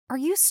Are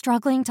you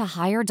struggling to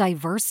hire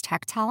diverse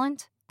tech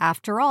talent?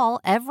 After all,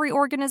 every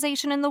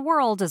organization in the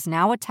world is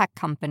now a tech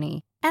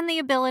company, and the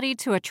ability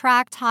to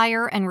attract,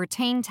 hire, and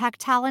retain tech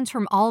talent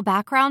from all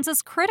backgrounds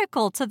is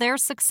critical to their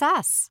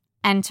success.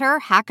 Enter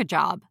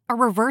Hack-a-Job, a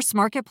reverse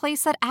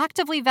marketplace that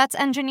actively vets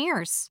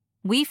engineers.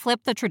 We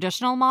flip the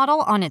traditional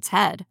model on its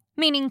head,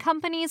 meaning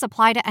companies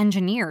apply to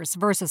engineers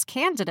versus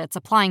candidates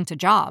applying to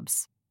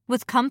jobs,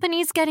 with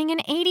companies getting an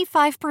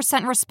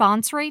 85%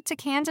 response rate to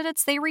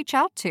candidates they reach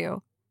out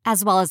to,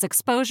 as well as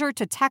exposure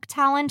to tech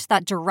talent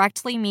that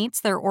directly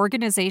meets their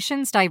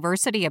organization's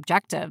diversity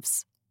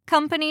objectives.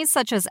 Companies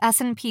such as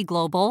S&P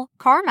Global,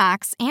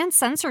 CarMax, and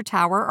Sensor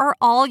Tower are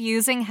all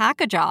using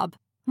Hack-a-Job.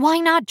 Why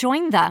not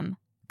join them?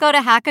 Go to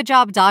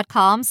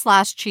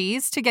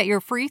hackajob.com/cheese to get your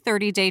free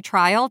 30-day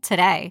trial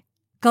today.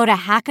 Go to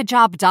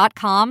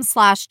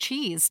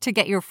hackajob.com/cheese to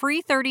get your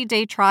free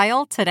 30-day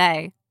trial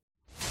today.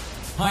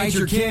 Hide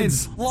your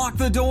kids. Lock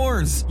the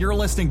doors. You're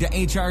listening to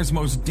HR's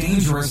most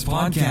dangerous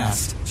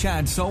podcast.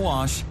 Chad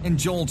Sowash and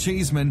Joel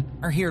Cheeseman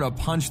are here to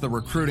punch the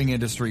recruiting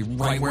industry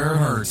right where it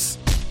hurts.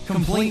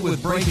 Complete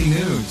with breaking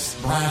news,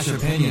 brash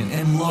opinion,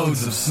 and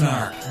loads of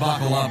snark.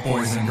 Buckle up,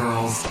 boys and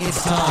girls.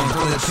 It's time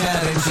for the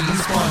Chad and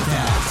Cheese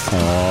Podcast.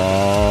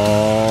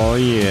 Oh,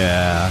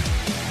 yeah.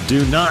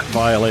 Do not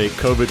violate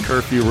COVID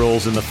curfew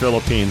rules in the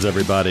Philippines,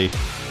 everybody.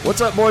 What's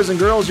up, boys and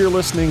girls? You're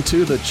listening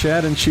to the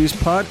Chad and Cheese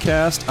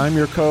Podcast. I'm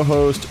your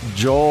co-host,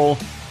 Joel.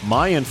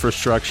 My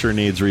infrastructure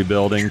needs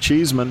rebuilding.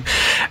 Cheeseman.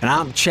 And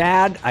I'm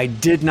Chad. I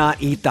did not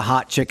eat the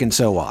hot chicken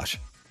Sowash.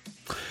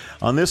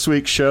 On this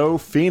week's show,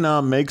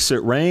 Phenom makes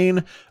it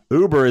rain,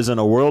 Uber is in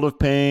a world of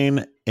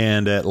pain,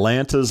 and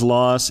Atlanta's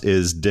loss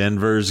is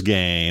Denver's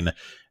gain.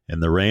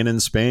 And the rain in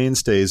Spain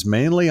stays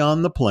mainly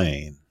on the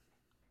plain.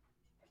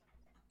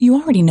 You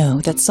already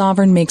know that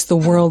Sovren makes the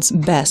world's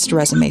best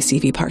resume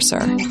CV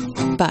parser.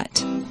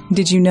 But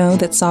did you know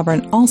that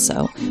Sovren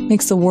also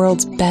makes the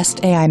world's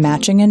best AI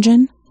matching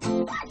engine?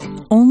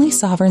 Only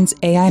Sovren's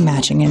AI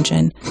matching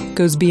engine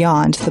goes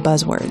beyond the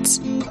buzzwords.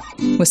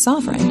 With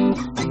Sovren,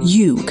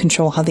 you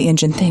control how the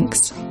engine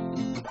thinks.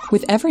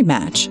 With every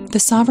match, the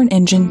Sovren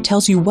engine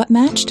tells you what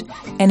matched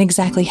and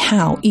exactly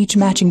how each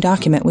matching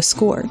document was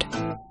scored.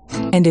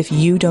 And if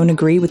you don't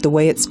agree with the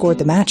way it scored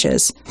the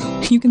matches,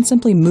 you can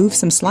simply move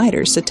some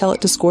sliders to tell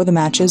it to score the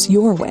matches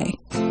your way.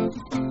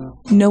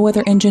 No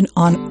other engine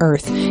on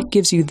Earth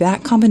gives you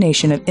that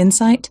combination of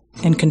insight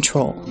and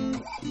control.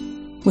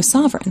 With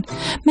Sovren,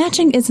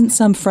 matching isn't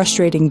some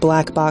frustrating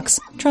black box,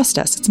 trust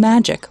us, it's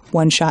magic,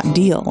 one-shot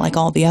deal like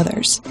all the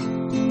others.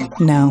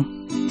 No.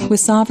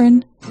 With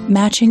Sovren,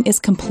 matching is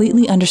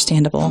completely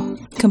understandable,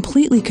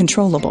 completely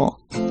controllable,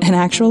 and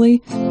actually,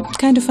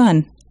 kind of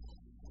fun.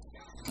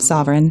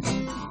 Sovren.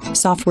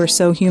 Software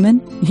so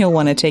human, you'll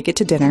want to take it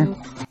to dinner.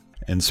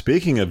 And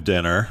speaking of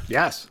dinner,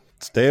 Yes.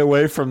 stay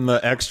away from the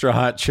extra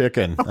hot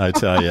chicken, I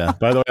tell you.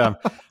 By the way,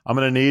 I'm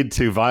going to need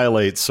to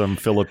violate some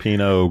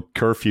Filipino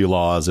curfew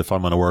laws if I'm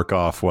going to work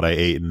off what I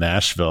ate in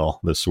Nashville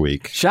this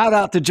week. Shout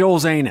out to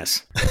Joel's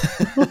anus.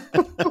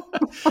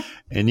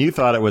 And you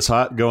thought it was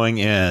hot going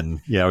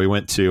in. Yeah, we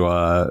went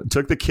to,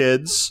 took the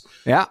kids.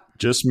 Yeah.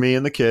 Just me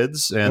and the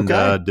kids, and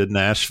did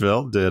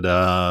Nashville, did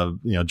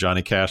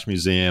Johnny Cash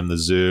Museum, the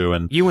zoo,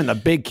 and You and the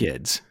big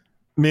kids.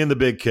 me and the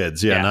big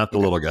kids. Yeah, not the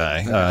little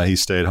guy. He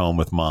stayed home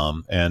with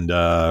mom, and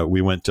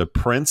we went to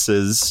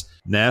Prince's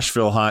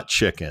Nashville Hot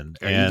Chicken.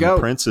 There you go.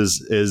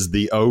 Prince's is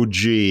the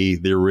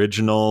OG, the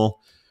original.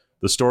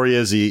 The story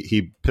is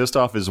he pissed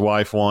off his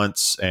wife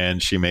once,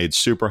 and she made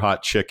super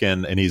hot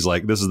chicken, and he's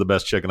like, "This is the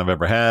best chicken I've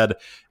ever had,"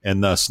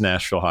 and thus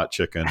Nashville Hot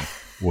Chicken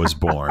was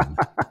born.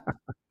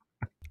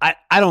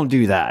 I don't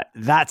do that.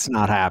 That's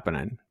not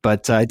happening.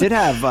 But I did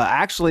have,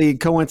 actually,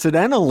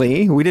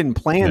 coincidentally, we didn't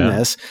plan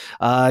this.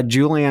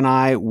 Julie and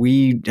I,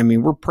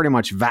 we're pretty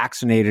much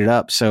vaccinated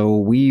up. So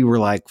we were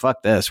like,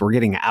 fuck this. We're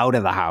getting out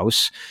of the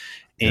house.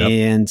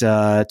 And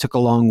took a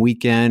long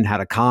weekend, had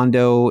a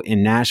condo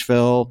in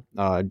Nashville,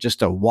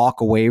 just a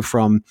walk away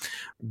from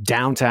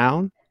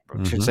downtown,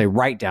 I should say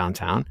right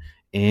downtown,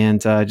 and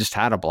just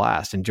had a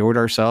blast. Enjoyed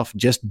ourselves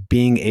just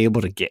being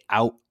able to get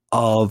out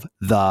of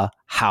the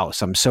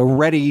house. I'm so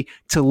ready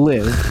to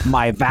live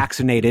my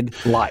vaccinated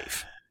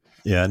life.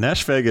 Yeah,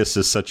 Nash Vegas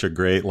is such a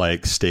great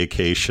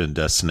staycation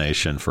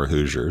destination for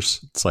Hoosiers.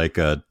 It's like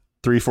a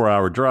 3-4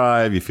 hour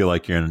drive. You feel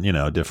like you're in,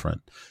 a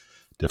different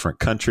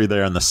country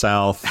there in the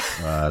South.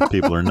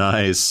 People are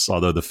nice,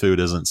 although the food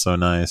isn't so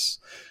nice.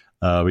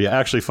 But yeah,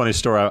 actually, funny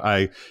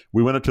story.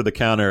 We went up to the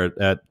counter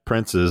at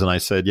Prince's, and I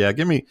said, "Yeah,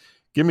 give me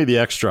the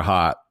extra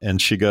hot."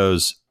 And she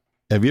goes,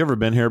 "Have you ever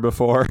been here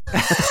before?"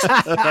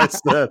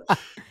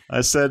 I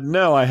said,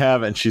 "No, I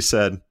haven't." She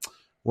said,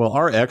 "Well,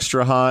 our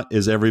extra hot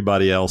is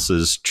everybody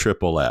else's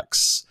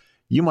XXX.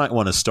 You might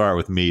want to start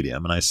with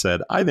medium." And I said,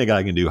 "I think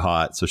I can do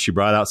hot." So she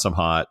brought out some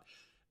hot,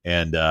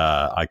 and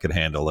I could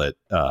handle it.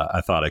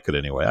 I thought I could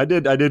anyway. I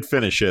did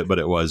finish it, but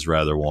it was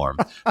rather warm.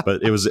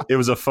 But it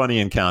was a funny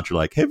encounter.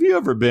 Like, "Have you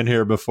ever been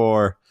here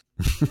before?"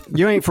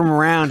 You ain't from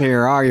around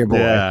here, are you, boy?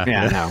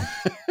 Yeah. No.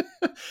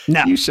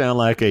 No. You sound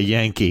like a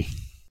Yankee.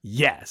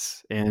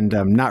 Yes, and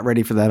I'm not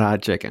ready for that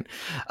hot chicken.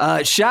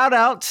 Shout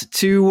out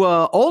to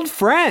old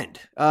friend.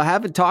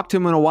 Haven't talked to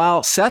him in a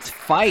while, Seth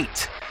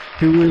Fight,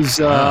 who is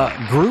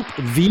Group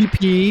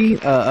VP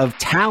of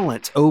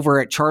Talent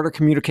over at Charter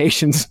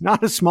Communications,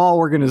 not a small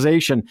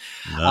organization.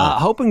 No.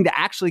 Hoping to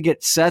actually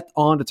get Seth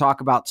on to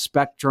talk about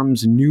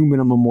Spectrum's new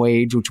minimum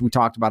wage, which we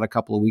talked about a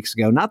couple of weeks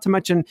ago, not to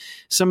mention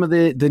some of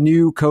the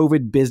new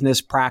COVID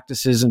business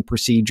practices and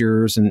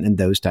procedures and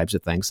those types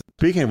of things.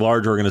 Speaking of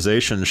large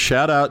organizations,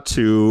 shout out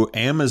to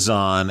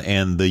Amazon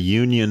and the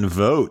union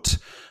vote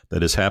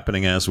that is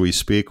happening as we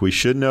speak. We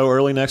should know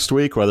early next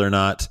week whether or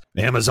not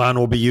Amazon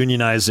will be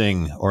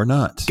unionizing or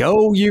not.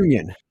 Go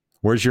union.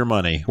 Where's your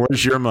money?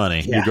 Where's your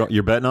money? Yeah.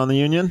 You're betting on the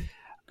union?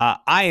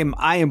 I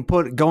am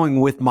going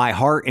with my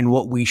heart in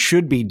what we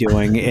should be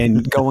doing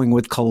and going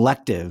with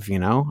collective,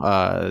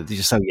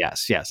 so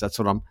yes, that's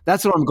what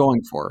I'm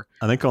going for.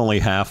 I think only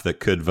half that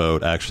could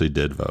vote actually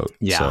did vote.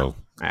 Yeah. So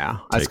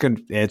it's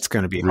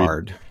going to be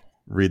hard.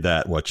 Read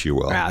that what you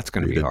will. Yeah, it's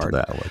going to be hard.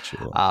 That what you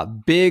will.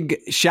 Big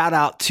shout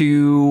out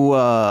to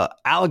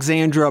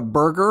Alexandra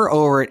Berger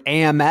over at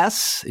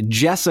AMS,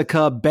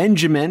 Jessica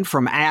Benjamin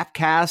from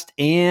Appcast,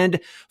 and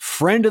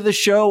friend of the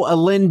show,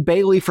 Alin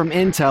Bailey from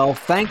Intel.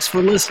 Thanks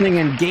for listening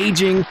and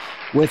engaging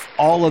with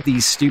all of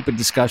these stupid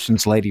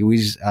discussions,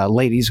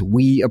 ladies.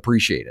 We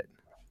appreciate it.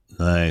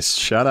 Nice.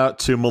 Shout out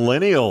to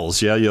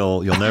millennials. Yeah,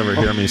 you'll never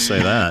hear me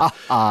say that.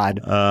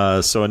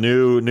 Odd. So a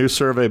new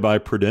survey by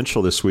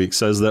Prudential this week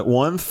says that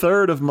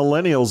 1/3 of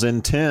millennials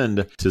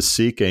intend to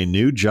seek a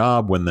new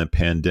job when the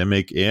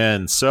pandemic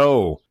ends.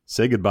 So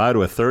say goodbye to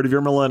 1/3 of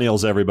your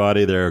millennials,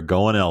 everybody. They're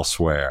going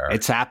elsewhere.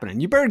 It's happening.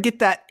 You better get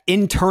that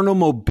internal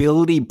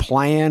mobility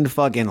plan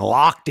fucking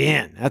locked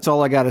in. That's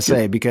all I got to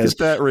say. Because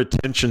get that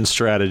retention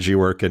strategy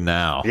working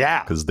now.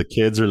 Yeah. Because the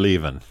kids are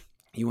leaving.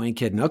 You ain't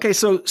kidding. Okay,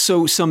 so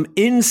some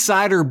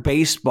insider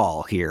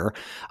baseball here.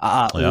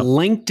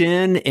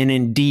 LinkedIn and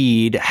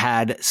Indeed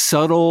had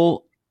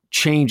subtle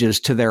changes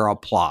to their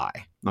apply.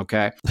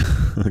 Okay.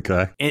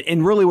 Okay.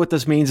 And really what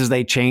this means is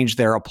they changed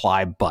their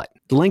apply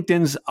button.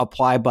 LinkedIn's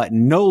apply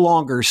button no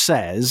longer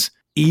says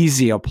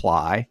easy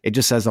apply. It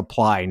just says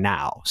apply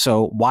now.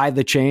 So why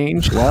the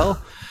change?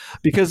 Well,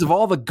 because of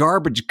all the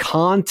garbage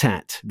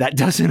content that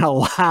doesn't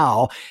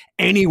allow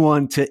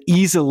anyone to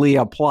easily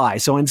apply.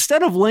 So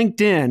instead of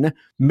LinkedIn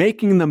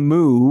making the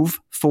move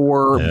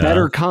for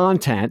better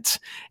content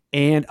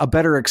and a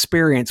better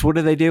experience, what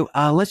do?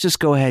 Let's just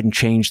go ahead and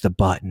change the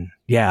button.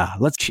 Yeah,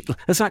 let's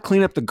not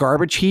clean up the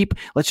garbage heap.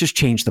 Let's just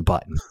change the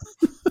button.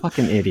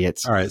 Fucking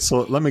idiots. All right,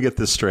 so let me get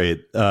this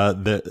straight.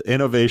 The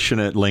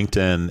innovation at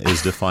LinkedIn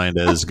is defined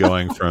as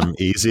going from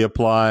easy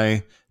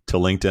apply to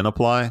LinkedIn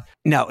apply?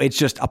 No, it's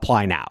just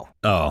apply now.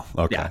 Oh,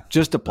 okay. Yeah,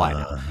 just apply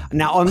now.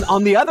 Now,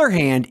 on the other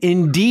hand,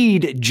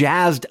 Indeed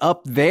jazzed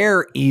up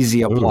their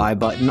easy apply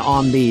button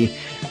on the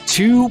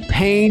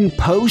two-pane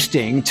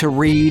posting to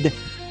read,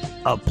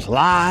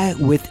 apply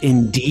with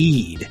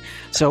Indeed.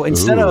 So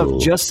instead of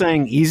just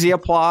saying easy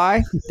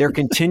apply, they're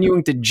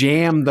continuing to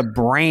jam the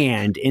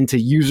brand into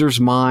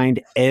users'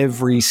 mind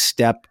every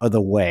step of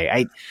the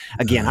way.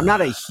 I'm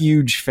not a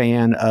huge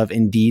fan of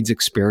Indeed's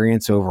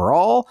experience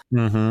overall.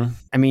 Mm-hmm.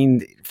 I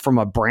mean, from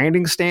a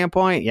branding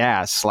standpoint,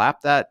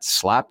 slap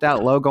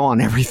that logo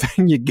on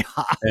everything you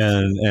got.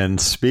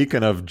 And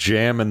speaking of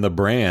jamming the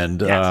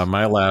brand,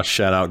 my last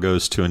shout out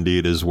goes to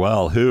Indeed as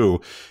well, who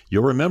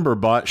you'll remember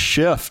bought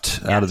Shift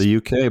out of the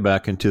UK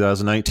back in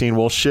 2019.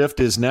 Well, Shift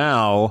is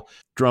now,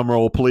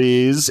 drumroll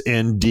please,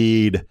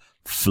 Indeed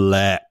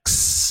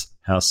Flex.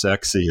 How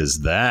sexy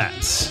is that?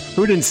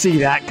 Who didn't see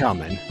that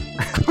coming?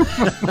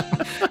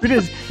 Who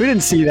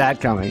didn't see that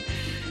coming?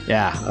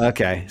 Yeah.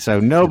 Okay. So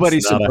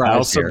nobody's surprised. It's not a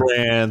house of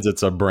brands.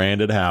 It's a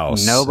branded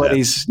house.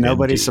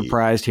 Nobody's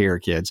surprised here,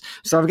 kids.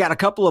 So I've got a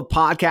couple of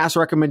podcast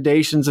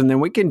recommendations, and then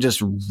we can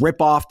just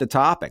rip off the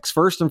topics.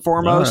 First and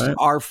foremost,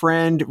 our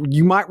friend,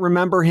 you might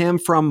remember him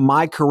from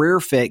My Career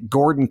Fit,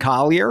 Gordon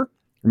Collier.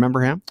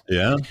 Remember him?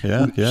 Yeah.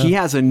 He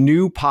has a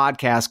new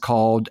podcast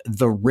called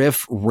The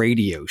Riff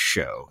Radio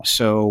Show.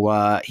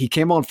 So he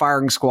came on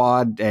Firing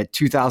Squad at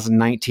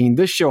 2019.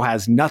 This show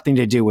has nothing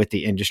to do with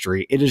the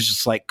industry. It is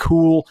just like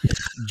cool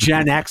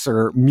Gen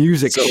Xer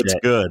music shit. It's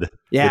good.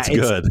 Yeah, it's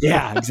good.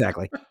 Yeah,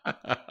 exactly.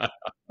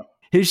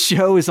 His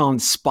show is on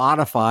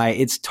Spotify.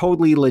 It's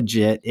totally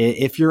legit.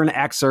 If you're an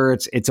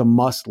Xer, it's a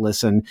must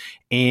listen.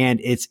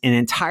 And it's an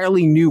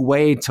entirely new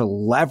way to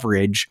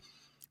leverage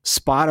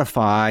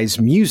Spotify's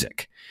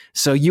music.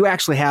 So you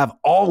actually have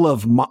all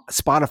of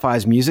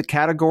Spotify's music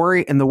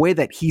category, and the way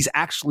that he's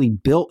actually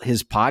built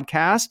his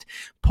podcast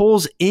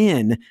pulls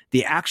in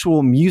the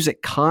actual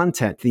music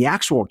content, the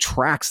actual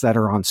tracks that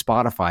are on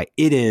Spotify.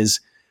 It is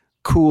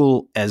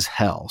cool as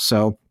hell.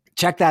 So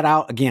check that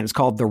out. Again, it's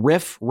called The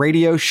Riff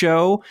Radio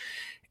Show.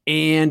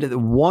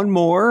 And one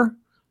more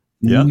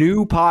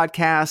new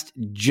podcast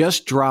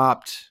just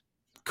dropped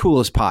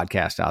coolest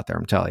podcast out there,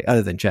 I'm telling you,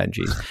 other than Chad and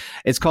Cheese.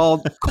 It's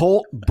called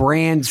Cult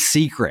Brand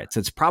Secrets.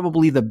 It's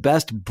probably the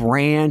best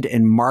brand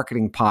and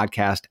marketing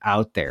podcast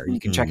out there. You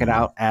can check it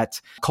out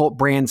at Cult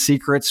Brand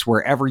Secrets,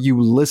 wherever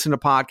you listen to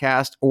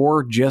podcasts,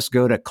 or just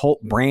go to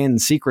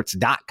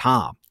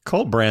cultbrandsecrets.com.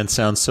 Cult Brand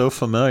sounds so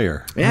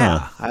familiar.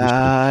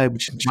 Yeah. We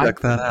should check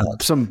that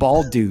out. Some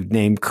bald dude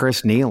named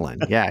Chris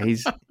Nealon. Yeah,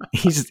 he's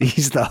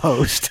the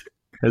host.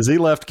 Has he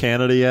left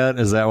Canada yet?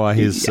 Is that why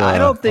he's? I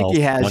don't think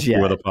he has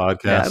yet. With a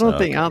podcast,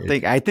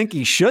 yeah, I think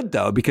he should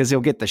though, because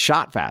he'll get the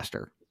shot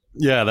faster.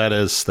 Yeah, that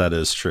is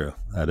true.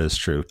 That is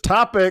true.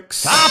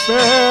 Topics.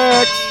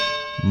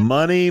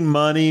 Money.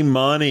 Holy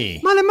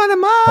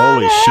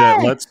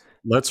shit!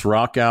 Let's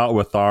rock out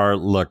with our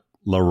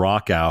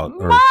Larocque out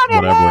or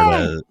whatever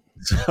it is.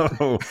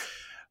 So,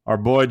 our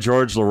boy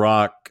George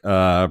Larocque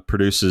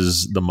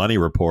produces the Money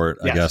Report,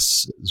 I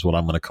guess is what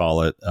I'm going to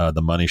call it,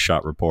 the Money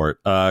Shot Report.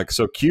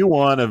 So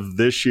Q1 of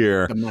this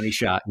year, the Money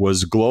Shot,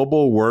 was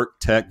global work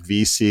tech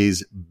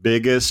VC's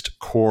biggest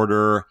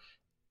quarter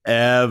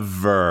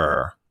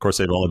ever. Of course,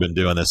 they've only been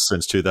doing this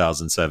since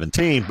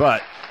 2017,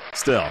 but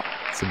still,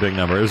 it's a big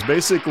number. It was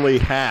basically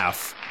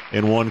half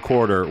in one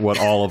quarter what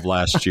all of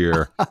last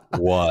year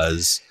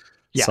was.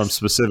 Yes. Some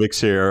specifics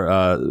here,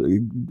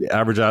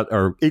 average out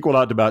or equaled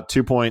out to about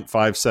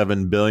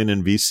 2.57 billion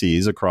in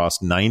VCs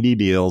across 90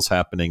 deals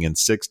happening in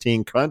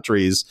 16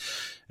 countries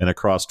and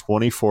across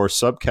 24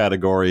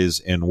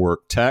 subcategories in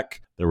work tech.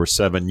 There were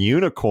 7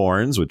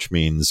 unicorns, which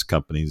means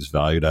companies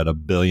valued at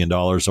 $1 billion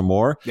or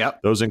more.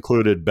 Yep. Those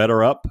included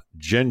BetterUp,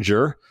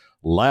 Ginger,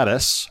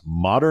 Lattice,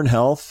 Modern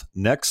Health,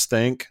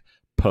 NextThink,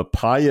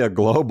 Papaya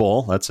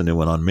Global, that's a new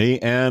one on me,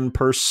 and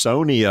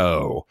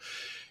Personio.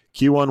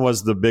 Q1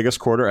 was the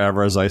biggest quarter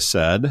ever, as I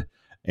said,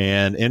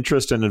 and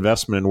interest and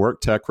investment in work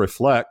tech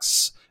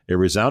reflects a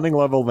resounding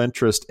level of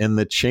interest in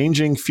the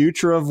changing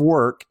future of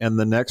work and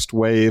the next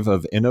wave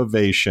of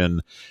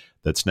innovation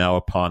that's now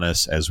upon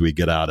us as we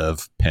get out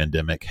of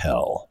pandemic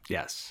hell.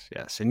 Yes.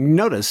 And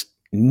notice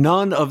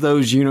none of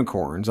those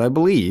unicorns, I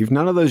believe,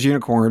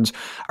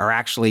 are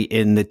actually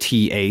in the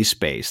TA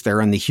space.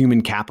 They're in the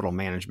human capital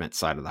management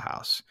side of the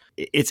house.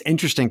 It's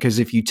interesting because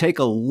if you take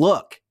a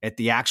look at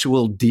the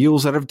actual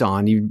deals that have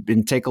done, you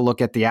take a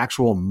look at the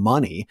actual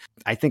money,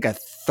 I think TA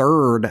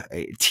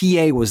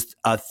was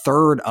a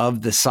third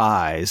of the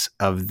size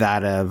of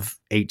that of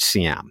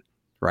HCM.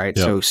 Right.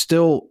 Yep. So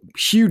still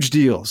huge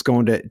deals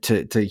going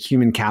to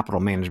human capital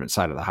management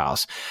side of the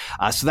house.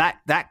 So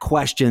that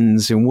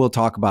questions, and we'll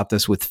talk about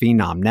this with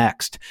Phenom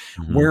next,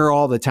 where are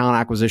all the talent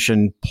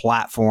acquisition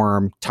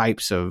platform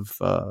types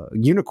of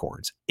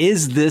unicorns?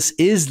 Is this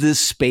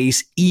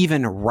space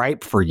even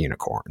ripe for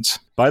unicorns?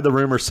 Buy the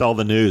rumor, sell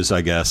the news,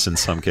 I guess, in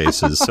some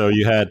cases. So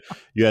you had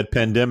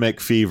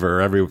pandemic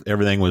fever.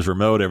 Everything was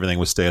remote. Everything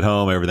was stay at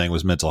home. Everything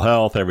was mental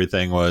health.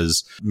 Everything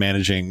was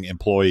managing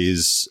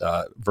employees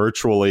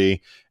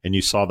virtually. And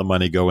you saw the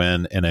money go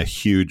in a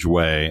huge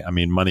way. I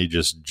mean, money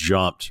just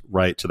jumped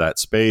right to that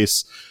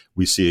space.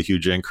 We see a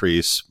huge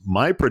increase.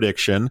 My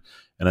prediction,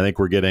 and I think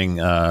we're getting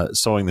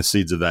sowing the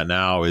seeds of that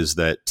now, is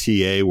that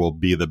TA will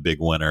be the big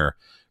winner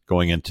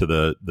going into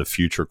the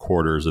future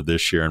quarters of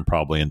this year and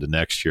probably into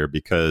next year,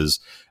 because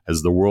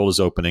as the world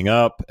is opening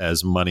up,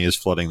 as money is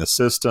flooding the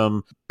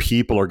system,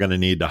 people are going to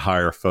need to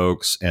hire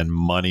folks and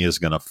money is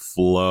going to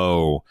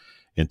flow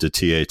into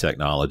TA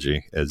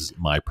technology, is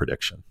my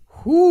prediction.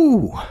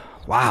 Ooh.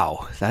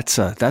 Wow, that's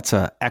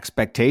a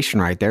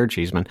expectation right there,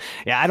 Cheeseman.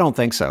 Yeah, I don't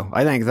think so.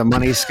 I think the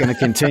money's going to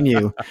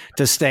continue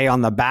to stay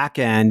on the back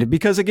end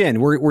because, again,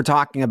 we're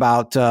talking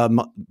about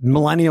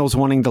millennials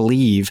wanting to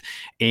leave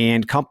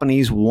and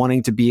companies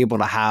wanting to be able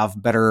to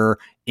have better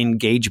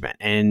engagement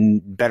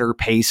and better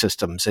pay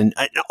systems and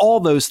all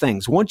those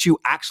things. Once you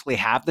actually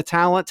have the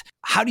talent,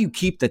 how do you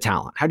keep the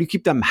talent? How do you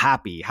keep them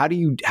happy? How do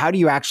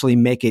you actually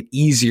make it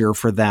easier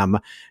for them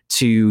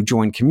to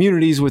join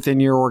communities within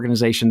your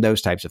organization?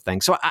 Those types of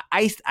things. So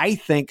I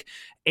think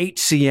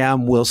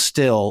HCM will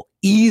still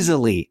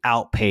easily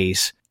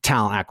outpace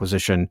talent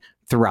acquisition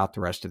throughout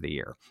the rest of the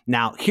year.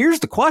 Now, here's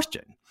the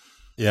question.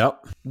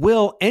 Yep.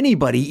 Will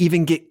anybody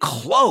even get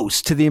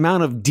close to the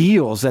amount of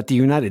deals that the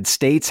United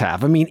States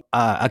have? I mean,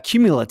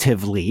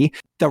 accumulatively,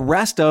 the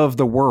rest of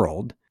the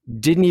world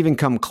didn't even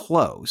come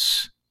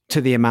close to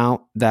the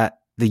amount that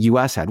the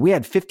U.S. had. We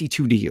had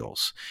 52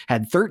 deals,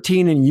 had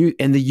 13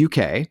 in the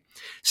UK.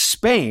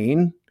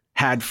 Spain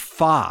had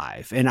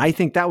 5. And I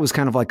think that was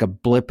kind of like a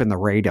blip in the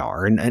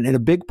radar. And a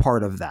big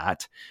part of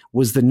that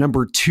was the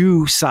number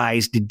 2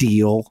 sized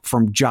deal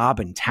from Job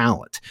and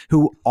Talent,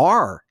 who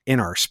are in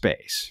our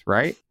space,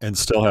 right? And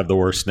still have the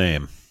worst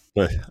name.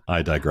 But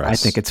I digress. I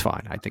think it's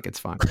fine.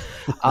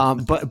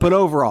 But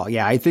overall,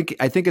 yeah, I think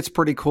it's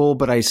pretty cool,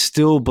 but I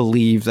still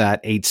believe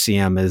that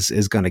HCM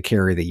is going to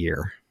carry the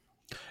year.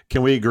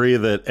 Can we agree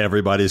that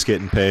everybody's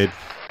getting paid?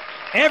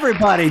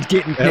 Everybody's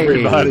getting paid.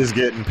 Everybody's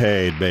getting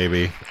paid,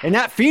 baby. And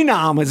that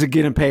Phenom is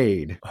getting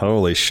paid.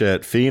 Holy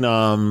shit.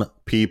 Phenom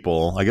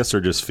people. I guess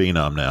they're just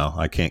Phenom now.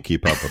 I can't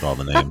keep up with all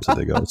the names that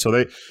they go.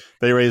 So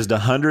they raised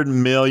 100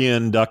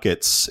 million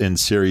ducats in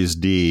Series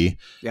D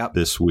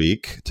this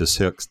week to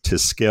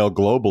scale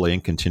globally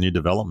and continue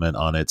development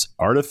on its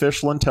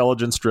artificial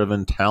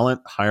intelligence-driven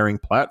talent hiring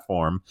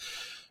platform.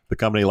 The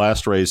company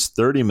last raised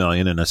 30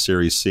 million in a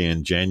Series C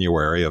in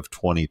January of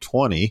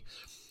 2020,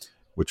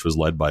 which was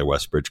led by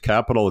Westbridge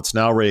Capital. It's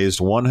now raised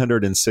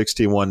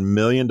 $161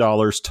 million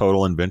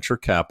total in venture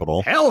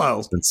capital.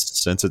 Hello.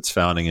 Since its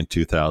founding in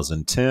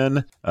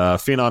 2010.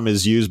 Phenom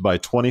is used by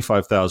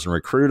 25,000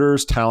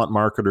 recruiters, talent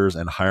marketers,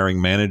 and hiring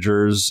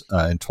managers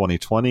in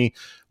 2020,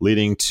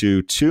 leading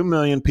to 2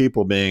 million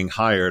people being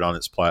hired on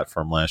its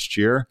platform last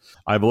year.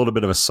 I have a little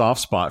bit of a soft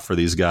spot for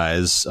these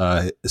guys.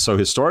 So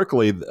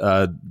historically,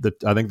 I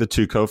think the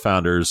two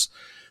co-founders,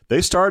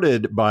 they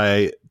started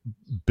by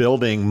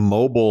building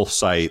mobile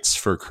sites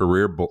for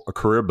Career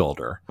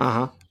Builder.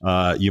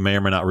 You may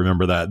or may not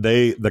remember that.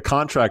 The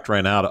contract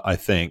ran out, I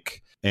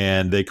think,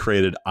 and they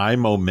created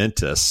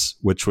iMomentous,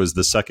 which was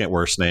the second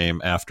worst name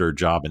after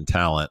Job and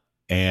Talent.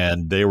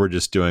 And they were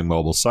just doing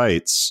mobile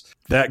sites.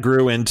 That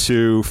grew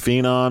into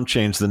Phenom,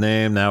 changed the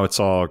name. Now it's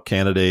all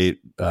candidate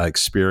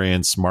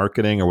experience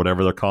marketing or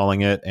whatever they're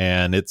calling it.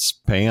 And it's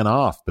paying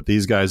off. But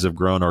these guys have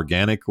grown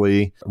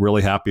organically.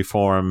 Really happy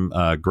for them.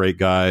 Great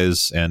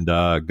guys, and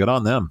good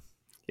on them.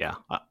 Yeah,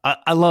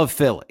 I love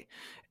Philly.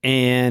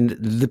 And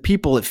the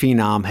people at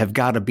Phenom have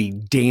got to be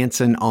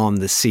dancing on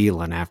the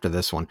ceiling after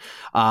this one.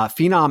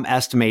 Phenom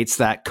estimates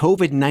that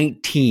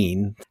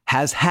COVID-19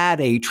 has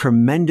had a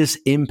tremendous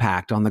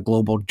impact on the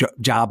global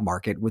job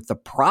market, with the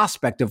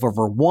prospect of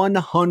over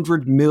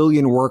 100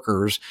 million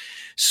workers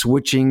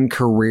switching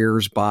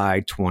careers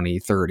by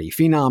 2030.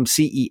 Phenom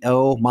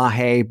CEO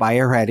Mahe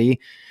Bayerhedi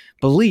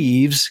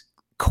believes,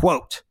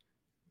 quote,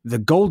 "The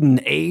golden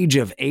age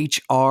of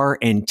HR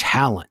and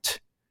talent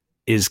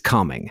is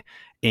coming."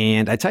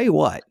 And I tell you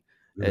what,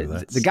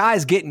 the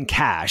guy's getting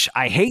cash.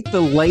 I hate the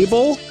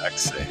label.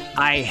 Sexy.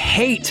 I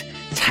hate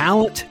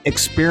talent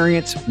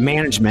experience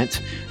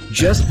management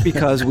just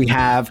because we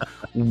have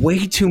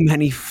way too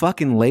many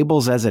fucking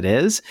labels as it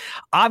is.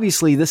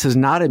 Obviously, this has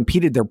not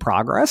impeded their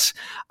progress,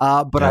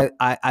 but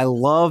I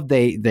love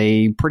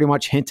they pretty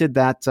much hinted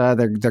that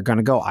they're going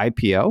to go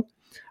IPO.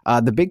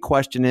 The big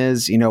question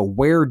is,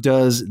 where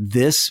does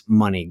this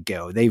money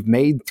go? They've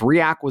made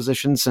 3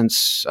 acquisitions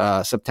since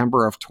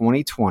September of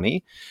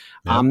 2020.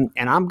 And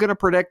I'm going to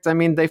predict,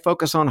 they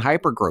focus on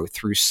hypergrowth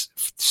through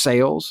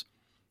sales,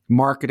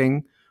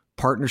 marketing,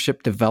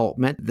 partnership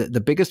development. The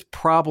biggest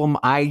problem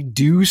I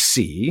do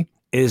see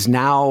is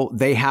now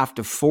they have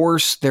to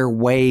force their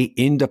way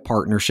into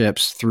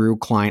partnerships through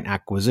client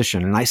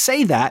acquisition. And I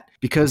say that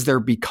because they're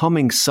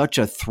becoming such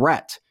a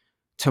threat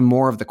to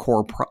more of the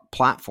core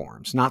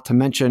platforms. Not to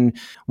mention,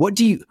 what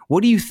do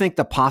you think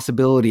the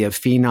possibility of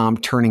Phenom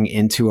turning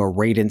into a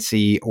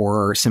Radency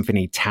or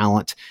Symphony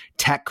Talent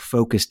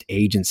tech-focused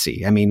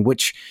agency?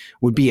 Which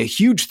would be a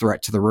huge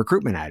threat to the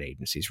recruitment ad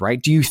agencies,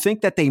 right? Do you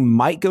think that they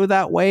might go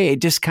that way?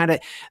 It just kind of,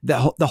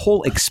 the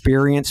whole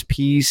experience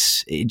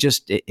piece,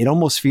 it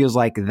almost feels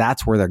like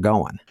that's where they're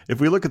going.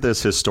 If we look at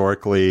this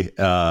historically,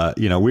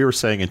 we were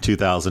saying in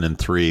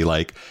 2003,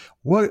 like,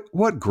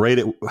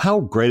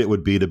 how great it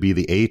would be to be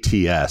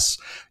the ATS.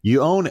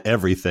 You own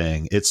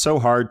everything. It's so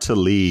hard to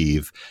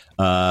leave.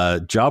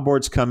 Job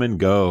boards come and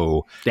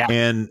go. Yeah.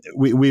 And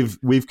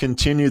we've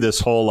continued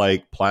this whole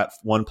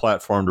one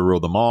platform to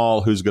rule them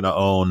all. Who's going to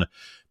own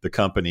the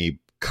company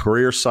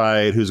career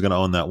side? Who's going to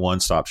own that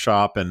one-stop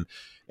shop?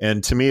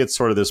 And to me, it's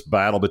sort of this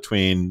battle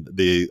between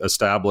the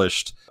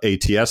established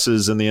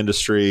ATSs in the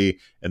industry,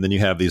 and then you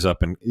have these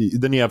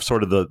then you have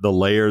sort of the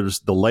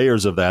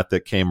layers of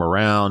that came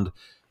around.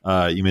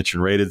 You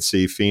mentioned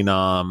Radency,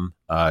 Phenom,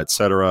 et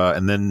cetera.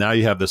 And then now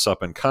you have this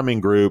up and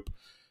coming group,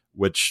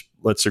 which,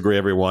 let's agree,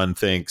 everyone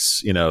thinks,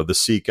 the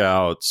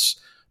Seekouts,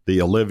 the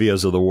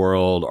Olivias of the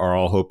world are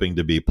all hoping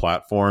to be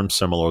platforms,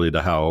 similarly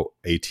to how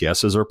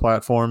ATSs are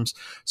platforms.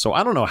 So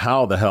I don't know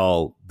how the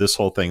hell this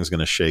whole thing is going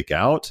to shake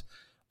out.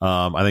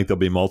 I think there'll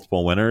be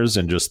multiple winners,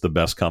 and just the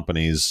best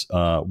companies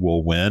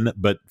will win.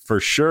 But for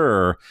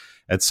sure,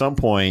 at some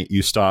point,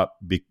 you stop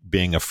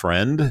being a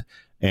friend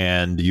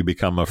and you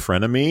become a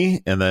frenemy,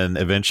 and then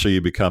eventually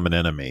you become an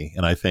enemy.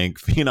 And I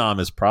think Phenom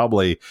is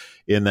probably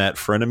in that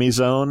frenemy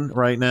zone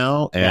right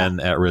now,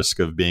 and at risk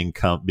of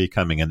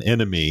becoming an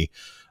enemy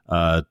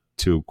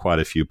to quite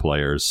a few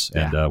players.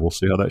 And we'll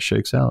see how that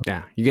shakes out.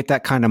 Yeah, you get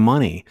that kind of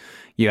money,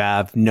 you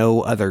have no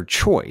other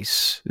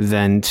choice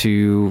than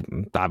to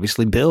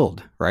obviously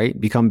build, right?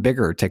 Become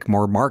bigger, take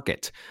more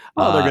market.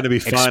 Oh, they're going to be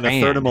fine. Expand.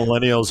 A third of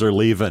millennials are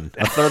leaving.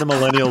 A third of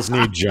millennials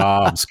need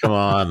jobs. Come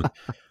on.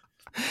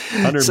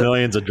 100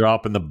 million's a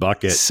drop in the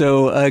bucket.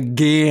 So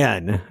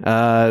again,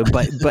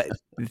 but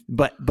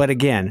But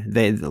again,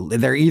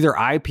 they're either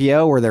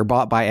IPO or they're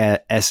bought by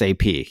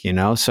SAP.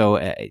 So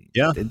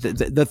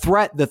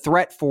the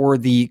threat for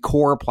the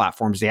core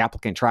platforms, the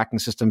applicant tracking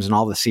systems, and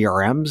all the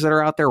CRMs that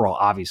are out there. Well,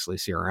 obviously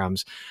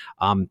CRMs.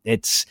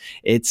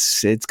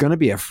 It's going to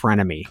be a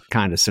frenemy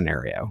kind of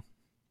scenario.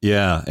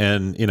 Yeah,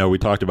 and we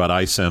talked about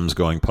iSIMS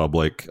going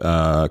public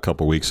a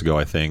couple weeks ago.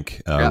 I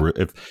think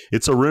if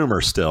it's a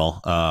rumor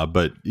still,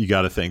 but you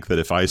got to think that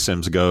if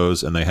iSIMS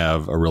goes and they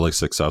have a really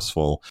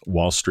successful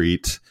Wall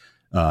Street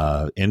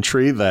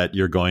entry, that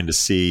you're going to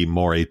see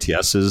more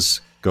ATSs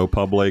go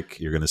public.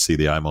 You're going to see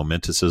the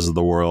iMomentises of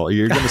the world.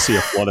 You're going to see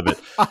a flood of it.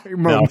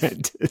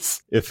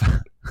 iMomentus. If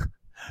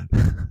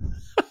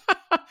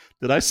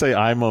did I say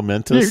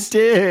iMomentus? You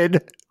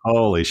did.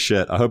 Holy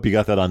shit. I hope you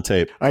got that on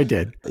tape. I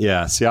did.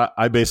 Yeah. See,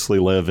 I basically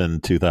live in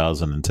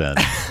 2010.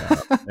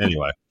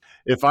 Anyway,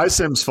 if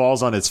iSIMS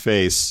falls on its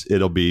face,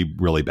 it'll be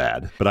really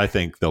bad, but I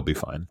think they'll be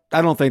fine.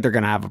 I don't think they're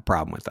going to have a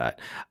problem with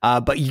that.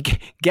 But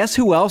guess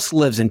who else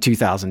lives in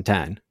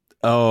 2010?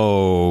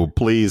 Oh,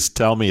 please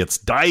tell me it's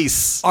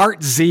Dice.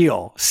 Art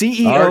Zeal,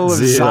 CEO of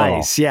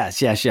Dice.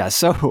 Yes.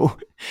 So,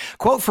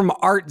 quote from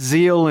Art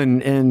Zeal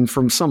and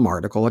from some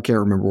article. I can't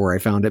remember where I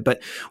found it,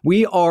 but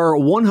we are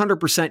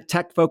 100%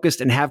 tech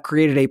focused and have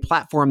created a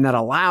platform that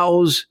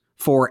allows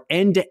for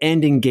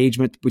end-to-end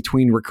engagement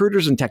between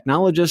recruiters and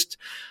technologists,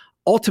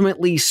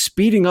 ultimately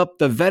speeding up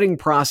the vetting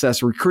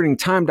process, recruiting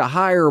time to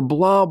hire,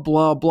 blah,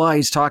 blah, blah.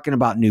 He's talking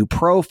about new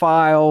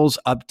profiles,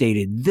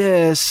 updated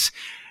this,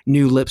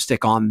 new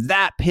lipstick on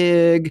that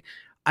pig.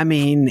 I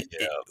mean,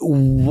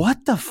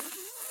 what the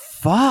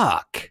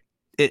fuck?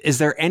 Is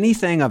there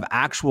anything of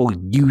actual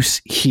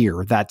use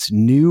here that's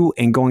new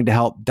and going to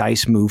help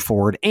Dice move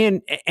forward,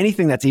 and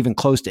anything that's even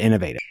close to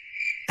innovative?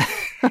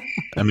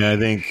 I mean, I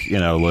think,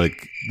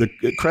 like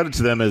the credit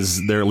to them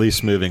is they're at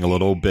least moving a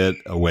little bit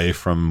away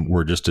from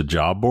we're just a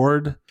job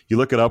board. You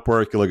look at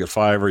Upwork, you look at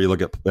Fiverr, you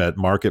look at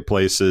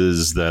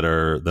marketplaces that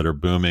are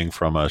booming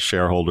from a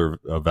shareholder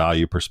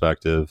value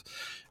perspective,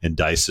 and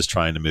Dice is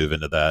trying to move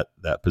into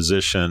that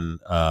position.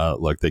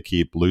 Like they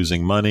keep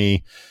losing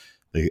money.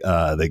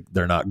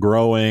 They're not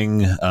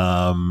growing.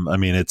 I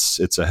mean,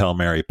 it's a Hail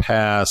Mary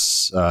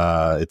pass.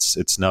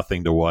 It's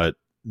nothing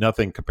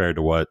compared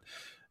to what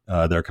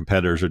their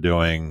competitors are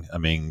doing. I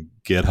mean,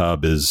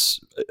 GitHub is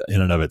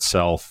in and of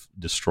itself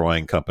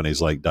destroying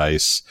companies like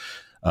Dice.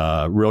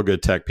 Real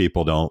good tech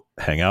people don't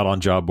hang out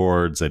on job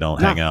boards. They don't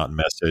hang out and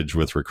message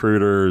with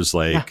recruiters.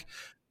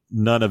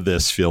 None of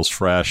this feels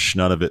fresh.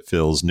 None of it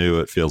feels new.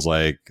 It feels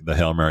like the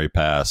Hail Mary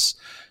pass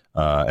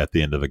at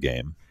the end of a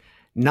game.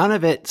 None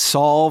of it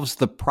solves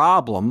the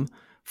problem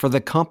for the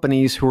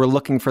companies who are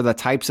looking for the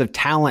types of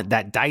talent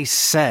that Dice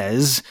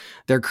says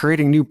they're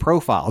creating new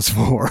profiles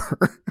for.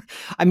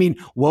 I mean,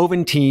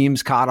 Woven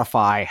Teams,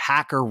 Codify,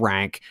 Hacker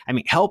Rank. I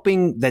mean,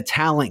 helping the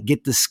talent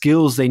get the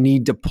skills they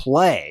need to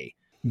play,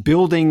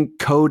 building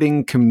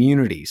coding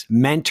communities,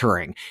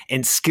 mentoring,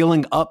 and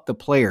skilling up the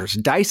players.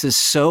 Dice is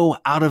so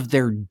out of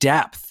their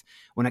depth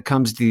when it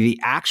comes to the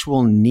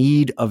actual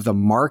need of the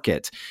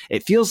market.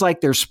 It feels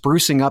like they're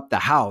sprucing up the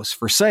house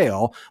for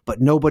sale,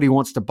 but nobody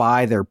wants to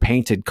buy their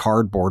painted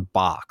cardboard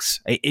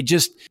box. It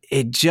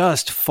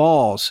just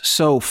falls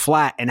so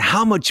flat. And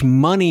how much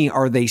money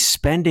are they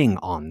spending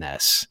on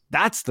this?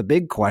 That's the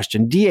big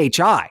question.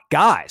 DHI,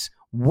 guys,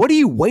 what are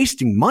you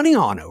wasting money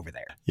on over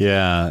there?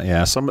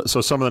 Yeah. Some of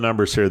the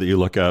numbers here that you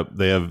look up,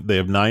 they have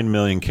 9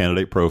 million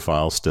candidate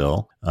profiles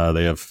still.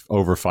 They have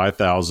over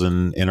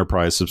 5,000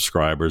 enterprise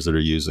subscribers that are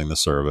using the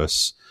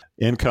service.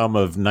 Income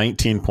of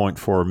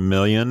 19.4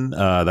 million.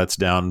 That's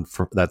down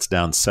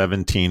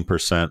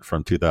 17%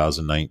 from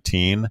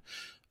 2019.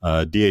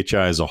 DHI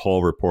as a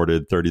whole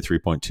reported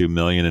 33.2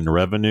 million in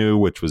revenue,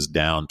 which was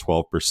down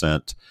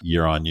 12%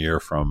 year on year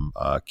from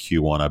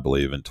Q1, I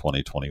believe, in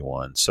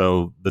 2021.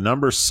 So the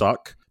numbers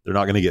suck. They're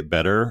not going to get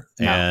better.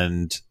 No.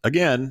 And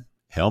again,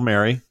 Hail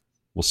Mary.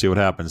 We'll see what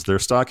happens. Their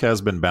stock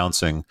has been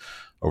bouncing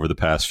over the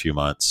past few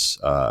months.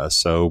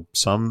 So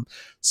some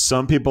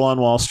people on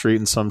Wall Street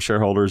and some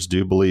shareholders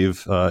do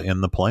believe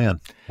in the plan.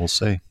 We'll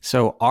see.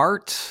 So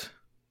Art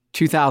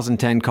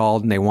 2010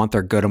 called and they want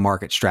their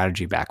go-to-market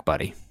strategy back,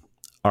 buddy.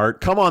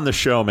 Art, come on the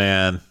show,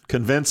 man.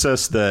 Convince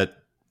us that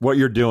what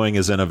you're doing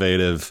is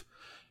innovative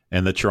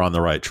and that you're on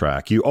the right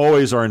track. You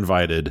always are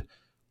invited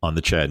on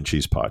the Chad and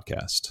Cheese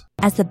podcast.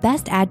 As the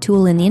best ad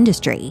tool in the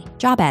industry,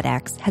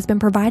 JobAdx has been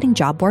providing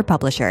job board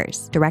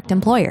publishers, direct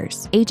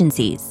employers,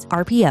 agencies,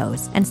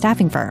 RPOs, and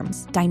staffing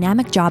firms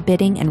dynamic job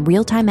bidding and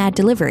real-time ad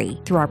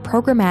delivery through our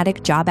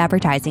programmatic job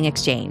advertising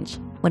exchange.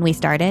 When we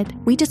started,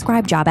 we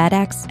described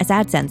JobAdx as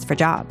AdSense for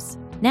jobs.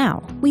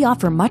 Now, we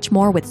offer much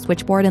more with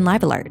Switchboard and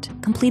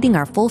LiveAlert, completing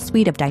our full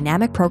suite of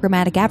dynamic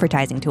programmatic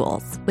advertising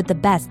tools with the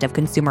best of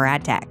consumer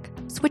ad tech.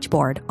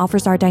 Switchboard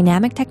offers our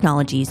dynamic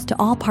technologies to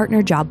all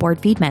partner job board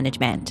feed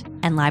management,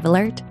 and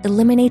LiveAlert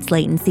eliminates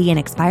latency and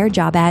expired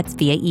job ads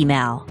via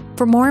email.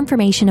 For more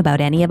information about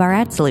any of our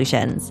ad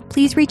solutions,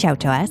 please reach out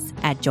to us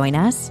at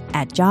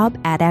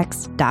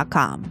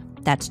joinus@jobadx.com.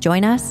 That's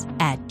join us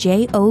at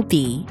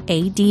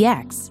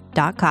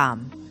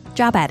JOBADX.com.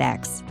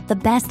 JobAdx, the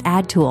best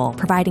ad tool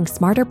providing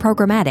smarter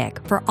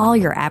programmatic for all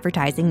your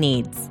advertising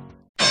needs.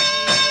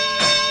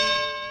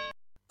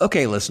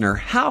 Okay, listener,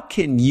 how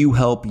can you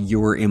help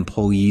your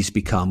employees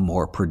become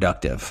more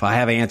productive? I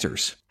have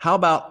answers. How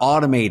about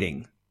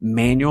automating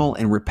manual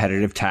and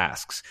repetitive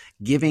tasks,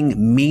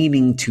 giving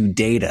meaning to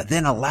data,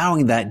 then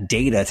allowing that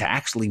data to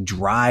actually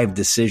drive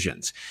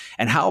decisions?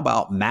 And how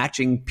about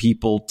matching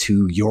people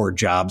to your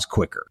jobs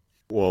quicker?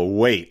 Well,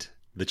 wait.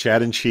 The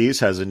Chad and Cheese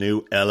has a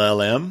new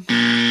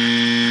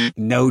LLM?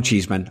 No,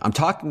 Cheeseman. I'm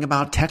talking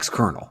about text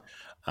kernel.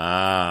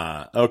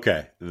 Ah,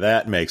 okay.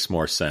 That makes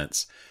more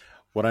sense.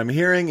 What I'm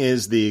hearing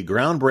is the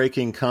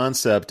groundbreaking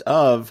concept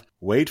of,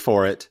 wait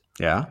for it,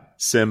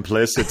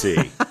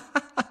 simplicity.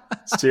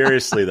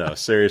 Seriously, though,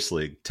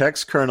 seriously.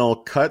 Text kernel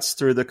cuts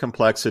through the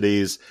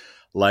complexities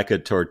like a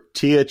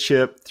tortilla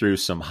chip through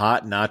some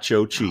hot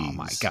nacho cheese. Oh,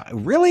 my God.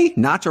 Really?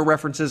 Nacho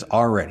references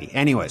already.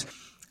 Anyways,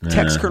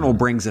 text kernel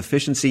brings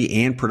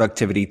efficiency and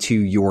productivity to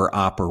your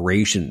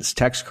operations.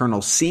 Text kernel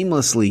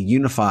seamlessly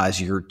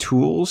unifies your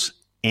tools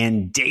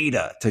and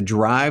data to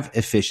drive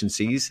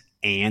efficiencies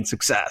and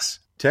success.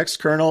 Text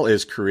kernel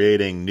is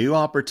creating new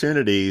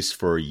opportunities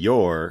for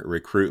your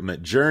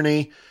recruitment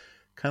journey,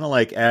 kind of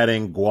like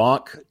adding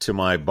guac to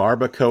my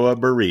barbacoa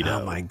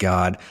burrito. Oh my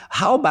God.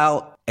 How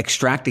about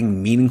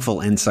extracting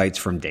meaningful insights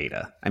from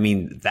data? I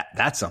mean,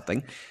 that's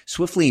something.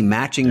 Swiftly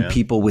matching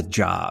people with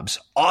jobs,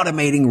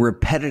 automating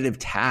repetitive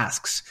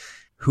tasks.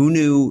 Who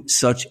knew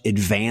such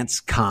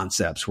advanced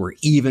concepts were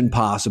even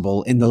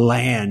possible in the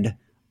land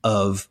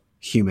of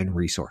human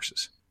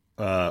resources?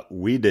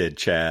 We did,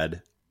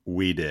 Chad.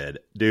 We did.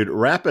 Dude,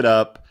 wrap it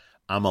up.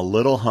 I'm a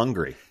little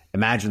hungry.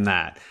 Imagine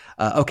that.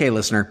 Okay,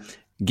 listener,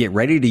 get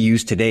ready to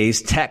use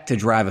today's tech to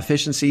drive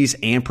efficiencies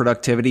and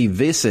productivity.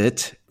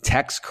 Visit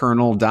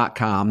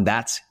textkernel.com.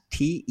 That's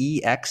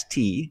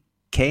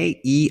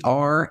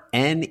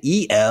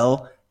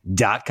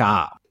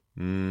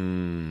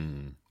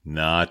TEXTKERNEL.com.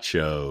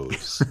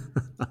 Nachos.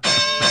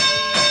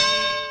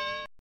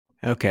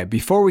 Okay,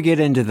 before we get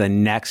into the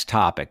next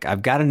topic,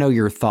 I've got to know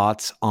your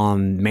thoughts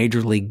on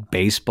Major League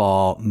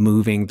Baseball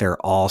moving their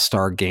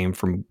All-Star game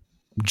from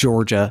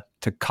Georgia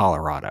to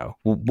Colorado.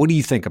 What do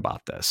you think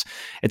about this?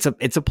 It's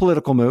a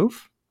political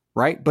move,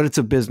 right? But it's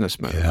a business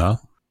move. Yeah.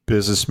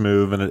 Business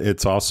move, and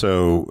it's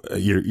also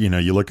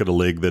you look at a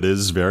league that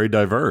is very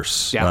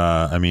diverse.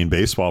 I mean,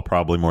 baseball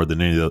probably more than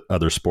any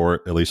other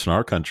sport, at least in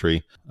our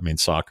country. I mean,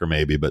 soccer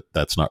maybe, but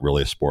that's not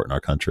really a sport in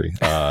our country.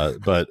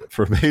 But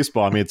for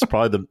baseball, I mean, it's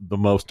probably the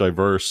most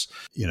diverse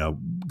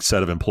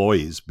set of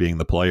employees, being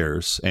the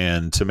players.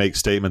 And to make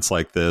statements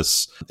like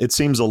this, it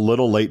seems a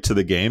little late to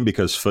the game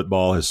because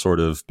football has sort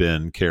of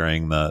been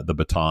carrying the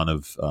baton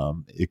of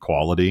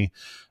equality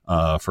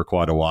for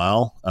quite a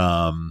while.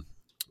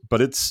 But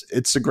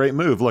it's a great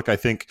move. Look, I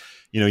think,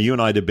 you and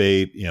I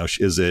debate,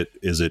 is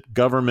it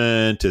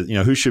government,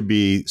 who should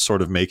be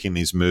sort of making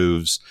these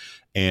moves,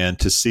 and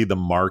to see the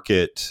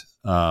market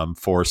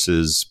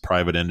forces,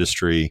 private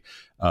industry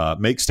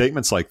make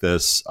statements like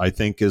this, I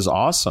think is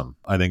awesome.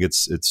 I think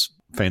it's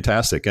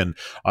fantastic. And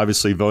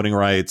obviously voting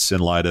rights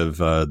in light of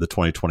the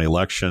 2020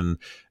 election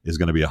is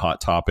going to be a hot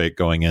topic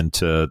going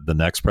into the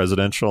next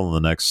presidential and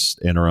the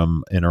next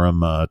interim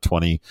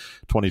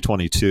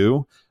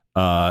 2022.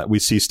 We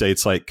see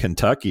states like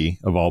Kentucky,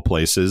 of all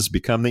places,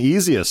 become the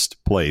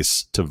easiest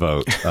place to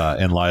vote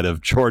in light of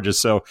Georgia.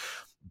 So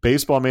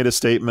baseball made a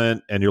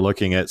statement, and you're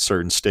looking at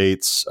certain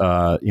states,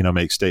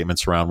 make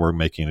statements around we're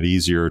making it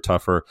easier,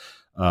 tougher.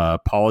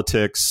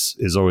 Politics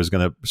is always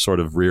going to sort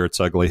of rear its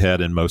ugly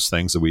head in most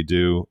things that we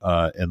do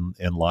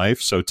in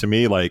life. So to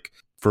me, like,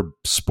 for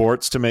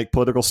sports to make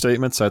political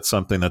statements, that's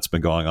something that's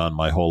been going on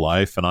my whole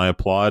life. And I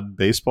applaud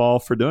baseball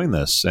for doing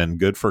this, and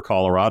good for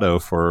Colorado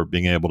for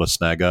being able to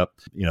snag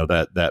up,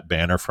 that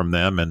banner from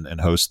them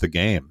and host the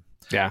game.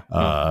 Yeah.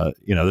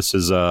 This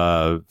is,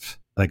 I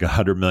think,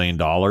 $100 million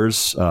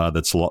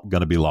that's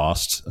going to be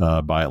lost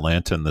by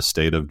Atlanta and the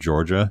state of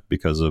Georgia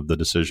because of the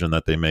decision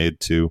that they made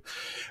to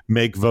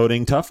make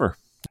voting tougher.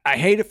 I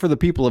hate it for the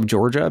people of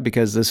Georgia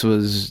because this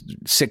was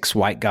 6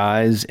 white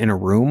guys in a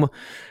room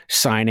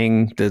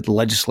signing the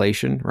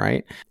legislation,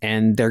 right?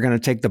 And they're going to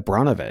take the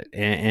brunt of it.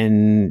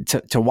 And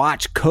to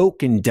watch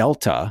Coke and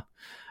Delta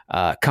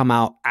come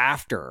out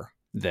after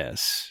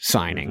this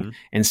signing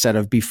instead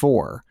of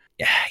before,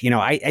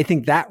 I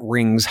think that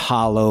rings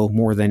hollow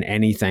more than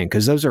anything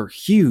because those are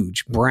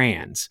huge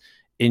brands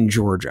in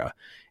Georgia.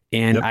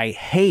 And I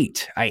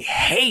hate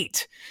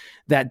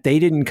that they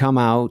didn't come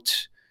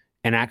out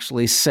and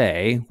actually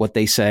say what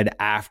they said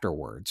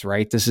afterwards,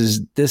 right?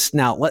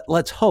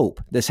 Let's hope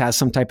this has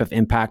some type of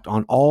impact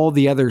on all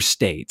the other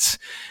states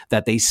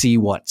that they see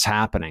what's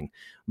happening.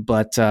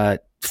 But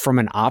from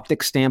an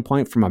optics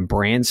standpoint, from a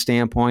brand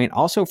standpoint,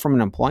 also from an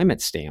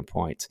employment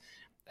standpoint,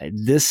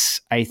 this,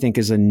 I think,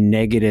 is a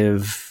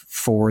negative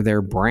for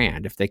their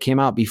brand. If they came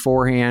out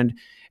beforehand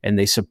and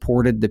they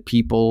supported the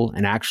people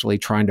and actually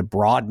trying to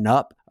broaden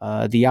up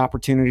the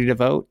opportunity to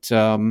vote,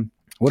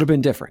 Would have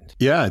been different.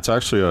 Yeah, it's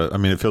actually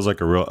it feels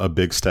like a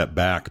big step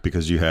back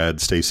because you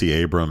had Stacey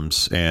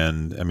Abrams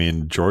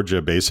and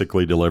Georgia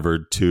basically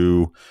delivered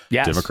two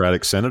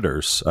Democratic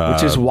senators.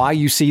 Which is why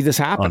you see this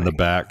happening. On the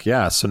back.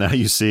 Yeah. So now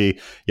you see,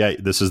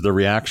 this is the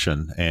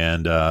reaction,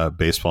 and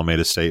baseball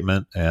made a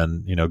statement,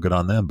 and, good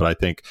on them. But I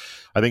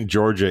think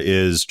Georgia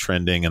is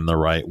trending in the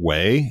right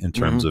way in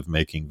terms of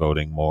making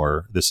voting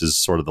more. This is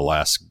sort of the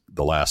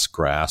last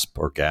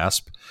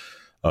gasp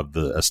of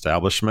the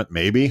establishment,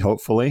 maybe,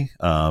 hopefully,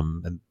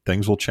 and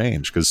things will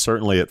change, because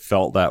certainly it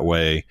felt that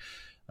way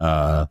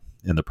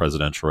in the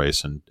presidential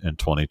race in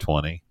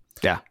 2020.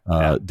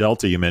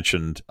 Delta, you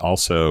mentioned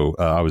also.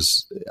 I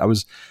was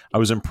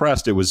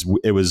impressed. It was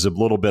a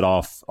little bit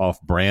off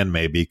brand,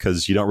 maybe,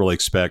 because you don't really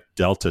expect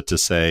Delta to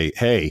say,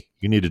 "Hey,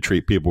 you need to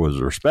treat people with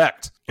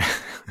respect."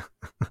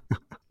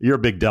 You're a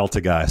big Delta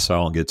guy, so I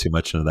won't get too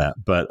much into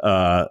that. But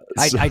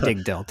I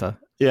dig Delta.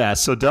 Yeah,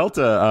 so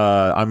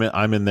Delta,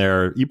 I'm in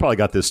there. You probably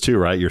got this too,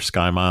 right? Your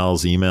Sky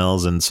Miles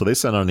emails, and so they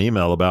sent out an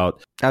email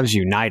about. That was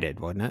United,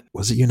 wasn't it?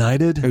 Was it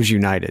United? It was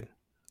United.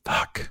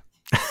 Fuck.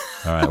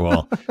 All right.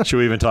 Well, should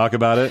we even talk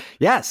about it?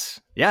 Yes.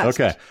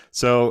 Okay.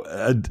 So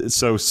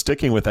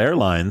sticking with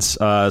airlines,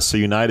 so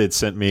United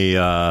sent me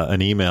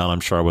an email, and I'm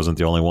sure I wasn't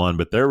the only one,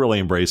 but they're really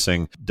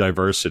embracing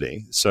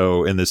diversity.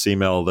 So in this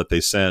email that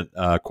they sent,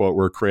 quote,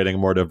 "We're creating a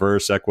more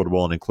diverse,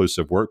 equitable, and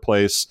inclusive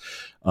workplace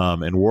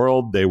and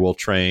world." They will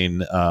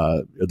train,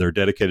 they're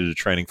dedicated to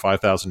training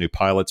 5,000 new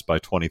pilots by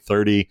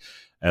 2030.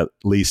 At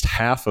least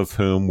half of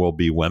whom will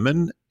be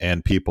women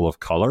and people of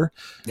color.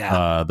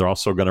 Yeah. They're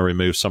also going to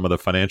remove some of the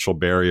financial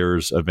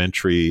barriers of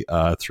entry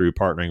through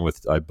partnering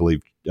with, I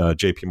believe,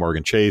 JP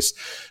Morgan Chase,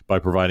 by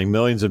providing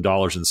millions of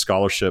dollars in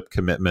scholarship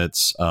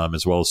commitments,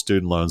 as well as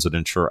student loans that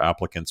ensure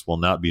applicants will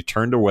not be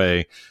turned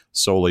away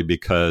solely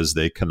because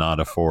they cannot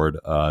afford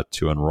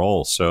to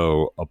enroll.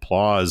 So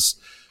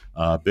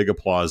big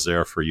applause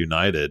there for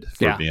United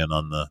for being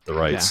on the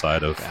right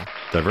side of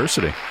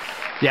diversity.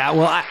 Yeah,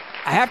 well,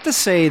 I have to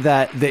say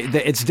that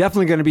it's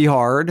definitely going to be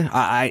hard.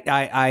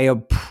 I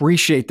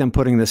appreciate them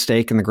putting the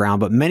stake in the ground,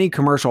 but many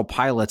commercial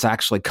pilots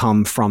actually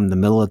come from the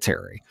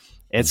military.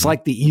 It's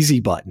like the easy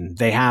button.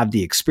 They have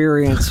the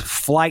experience,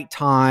 flight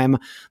time,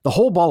 the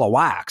whole ball of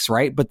wax,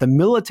 right? But the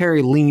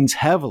military leans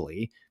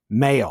heavily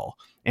male,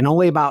 and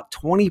only about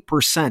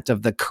 20%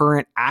 of the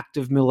current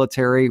active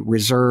military,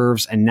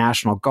 reserves, and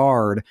National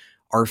Guard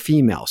are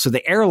female. So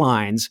the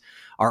airlines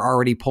are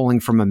already pulling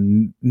from a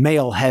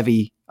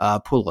male-heavy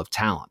pool of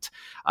talent.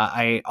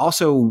 I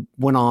also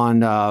went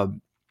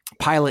on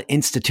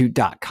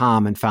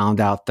pilotinstitute.com and found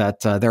out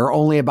that there are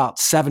only about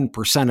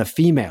 7% of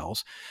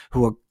females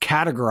who are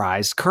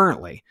categorized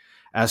currently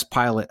as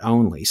pilot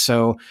only.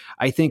 So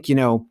I think,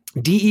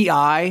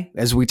 DEI,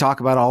 as we talk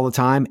about all the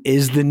time,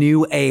 is the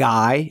new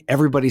AI.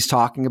 Everybody's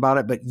talking about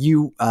it, but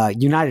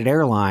United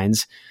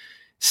Airlines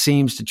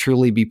seems to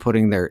truly be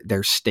putting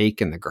their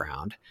stake in the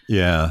ground.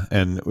 Yeah.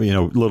 And,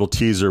 little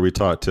teaser, we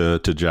talked to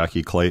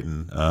Jackie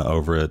Clayton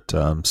over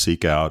at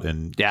Seek Out,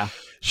 and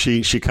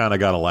she kind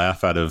of got a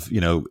laugh out of,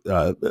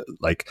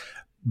 like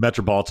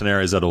metropolitan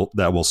areas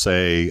that will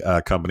say,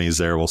 companies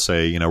there will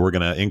say, we're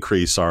going to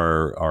increase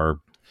our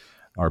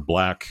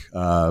black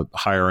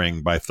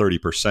hiring by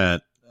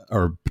 30%.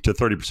 Or to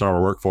 30% of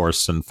our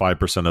workforce, and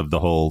 5% of the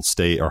whole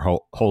state or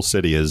whole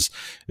city is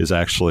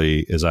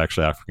actually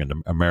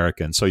African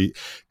American. So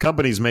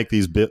companies make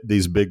these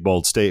big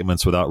bold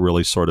statements without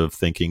really sort of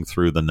thinking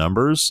through the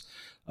numbers.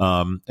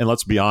 And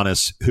let's be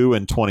honest, who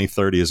in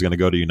 2030 is going to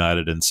go to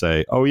United and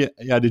say, "Oh yeah,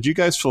 did you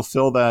guys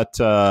fulfill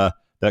that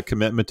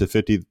commitment to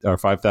 50 or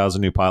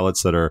 5,000 new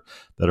pilots that are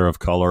of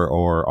color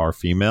or are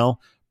female?"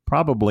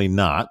 Probably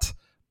not.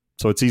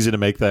 So it's easy to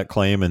make that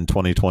claim in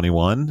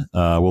 2021.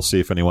 We'll see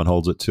if anyone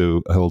holds them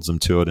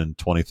to it in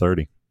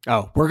 2030.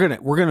 Oh, we're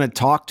gonna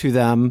talk to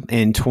them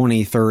in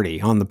 2030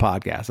 on the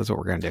podcast. That's what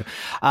we're gonna do.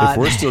 If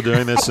we're still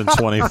doing this in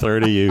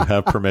 2030, you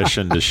have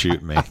permission to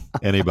shoot me.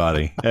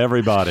 Anybody,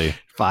 everybody.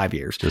 5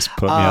 years. Just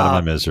put me out of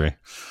my misery.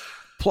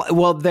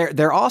 Well,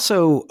 they're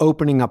also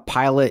opening a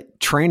pilot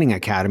training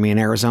academy in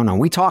Arizona, and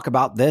we talk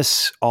about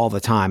this all the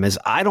time. Is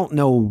I don't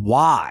know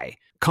why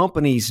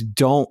companies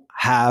don't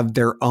have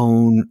their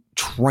own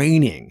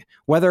training,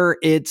 whether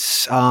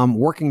it's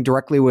working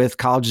directly with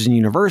colleges and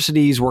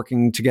universities,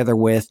 working together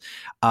with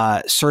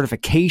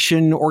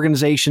certification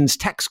organizations,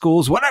 tech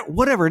schools,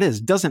 whatever it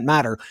is, doesn't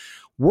matter.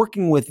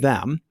 Working with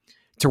them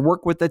to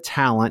work with the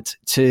talent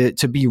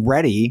to be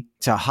ready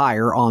to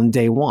hire on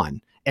day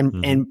one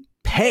and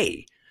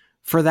pay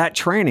for that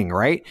training,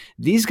 right?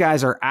 These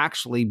guys are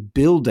actually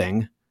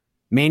building,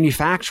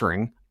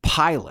 manufacturing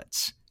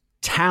pilots,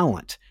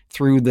 talent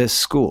through this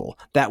school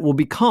that will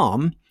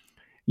become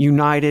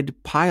United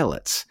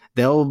pilots.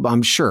 They'll,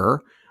 I'm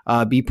sure,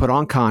 be put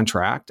on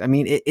contract. I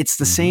mean, it's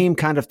the same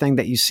kind of thing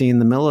that you see in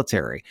the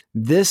military.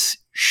 This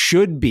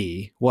should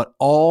be what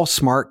all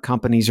smart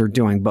companies are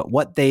doing. But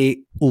what they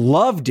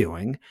love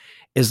doing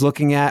is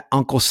looking at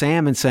Uncle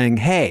Sam and saying,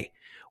 "Hey,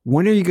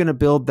 when are you going to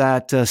build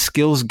that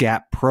skills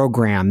gap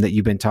program that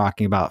you've been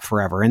talking about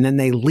forever? And then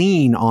they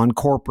lean on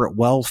corporate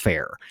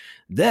welfare.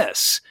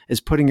 This is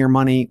putting your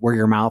money where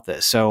your mouth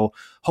is. So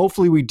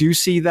hopefully we do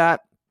see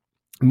that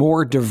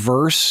more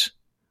diverse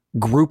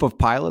group of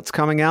pilots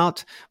coming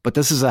out, but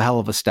this is a hell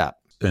of a step.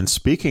 And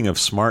speaking of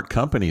smart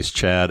companies,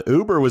 Chad,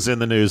 Uber was in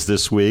the news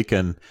this week,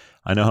 and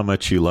I know how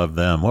much you love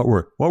them. What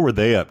were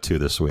they up to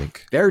this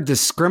week? They're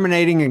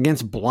discriminating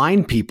against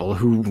blind people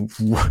who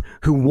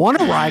want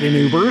to ride in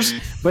Ubers,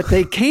 but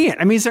they can't.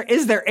 I mean,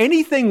 is there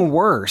anything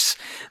worse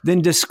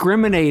than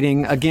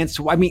discriminating against,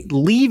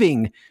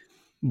 leaving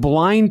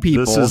blind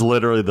people? This is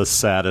literally the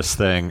saddest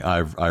thing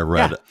I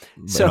read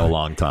in a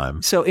long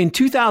time. So in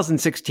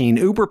 2016,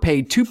 Uber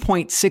paid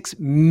 $2.6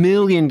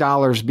 million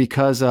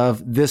because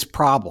of this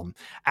problem,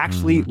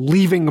 actually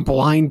leaving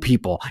blind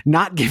people,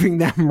 not giving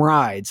them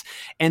rides.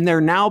 And they're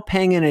now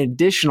paying an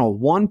additional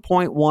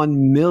 $1.1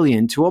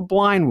 million to a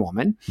blind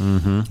woman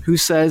who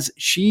says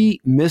she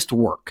missed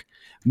work,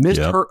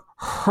 missed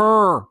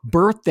her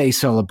birthday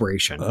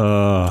celebration,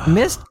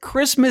 missed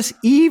Christmas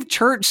Eve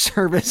church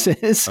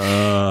services,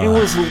 and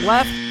was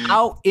left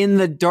out in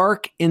the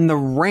dark in the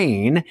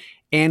rain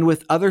and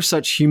with other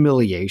such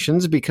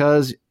humiliations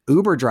because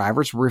Uber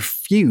drivers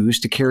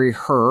refused to carry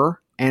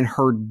her and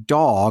her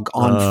dog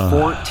on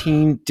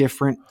 14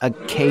 different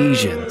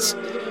occasions.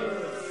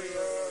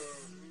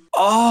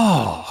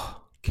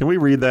 Can we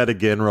read that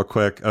again real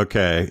quick?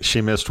 Okay.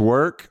 She missed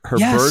work, her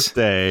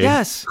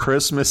birthday,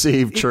 Christmas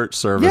Eve church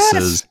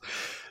services.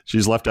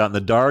 She's left out in the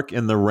dark,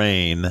 in the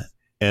rain,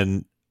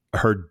 and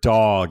her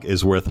dog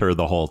is with her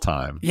the whole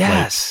time.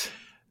 Yes.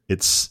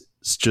 It's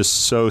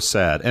just so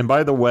sad. And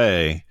by the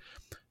way,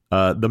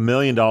 the $1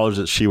 million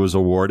that she was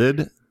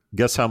awarded,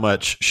 guess how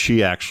much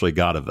she actually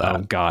got of that?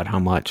 Oh, God, how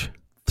much?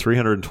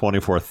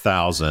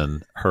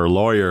 $324,000. Her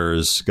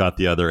lawyers got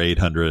the other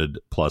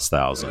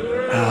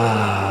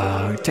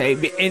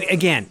 $800,000+. And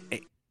again,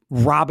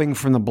 robbing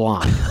from the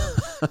blind.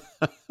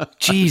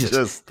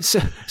 Jesus.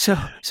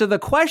 So the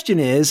question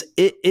is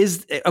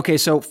okay.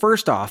 So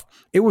first off,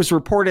 it was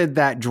reported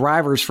that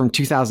drivers from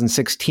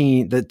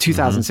 2016, the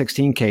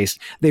 2016 case,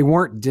 they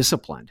weren't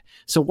disciplined.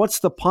 So what's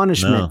the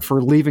punishment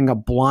for leaving a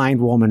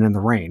blind woman in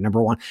the rain?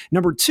 Number one.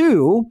 Number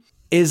two,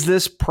 is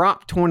this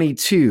Prop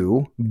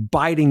 22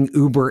 biting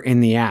Uber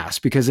in the ass?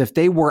 Because if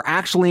they were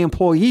actually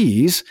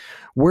employees,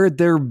 would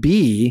there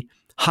be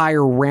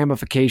higher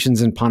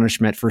ramifications and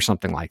punishment for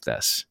something like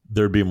this?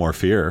 There'd be more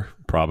fear,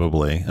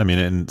 probably. I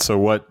mean,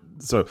 so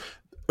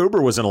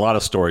Uber was in a lot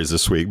of stories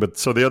this week, but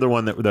so the other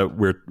one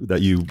that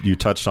you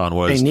touched on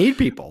was they need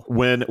people.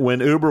 When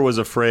Uber was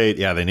afraid,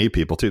 they need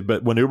people too.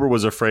 But when Uber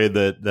was afraid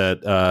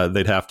that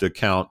they'd have to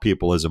count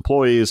people as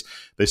employees,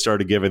 they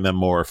started giving them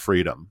more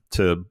freedom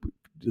to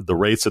the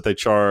rates that they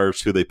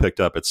charged, who they picked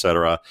up, et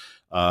cetera.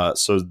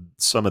 So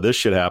some of this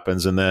shit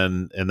happens, and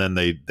then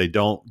they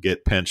don't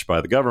get pinched by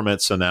the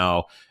government. So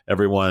now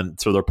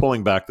so they're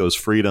pulling back those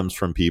freedoms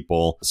from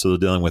people. So they're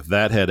dealing with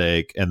that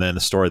headache. And then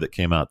the story that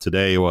came out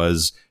today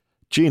was,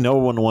 no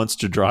one wants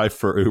to drive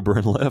for Uber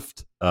and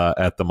Lyft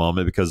at the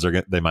moment because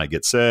they might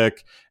get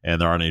sick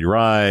and there aren't any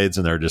rides,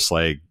 and they're just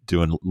like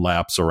doing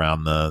laps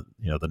around the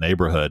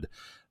neighborhood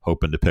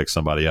hoping to pick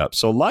somebody up.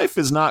 So life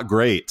is not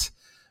great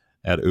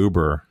at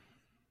Uber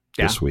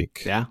this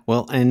week. Yeah.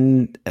 Well,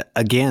 and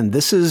again,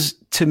 this is,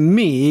 to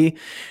me,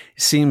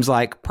 seems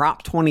like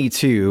Prop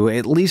 22,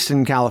 at least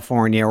in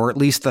California, or at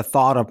least the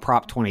thought of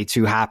Prop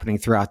 22 happening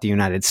throughout the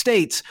United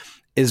States,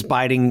 is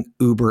biting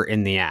Uber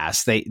in the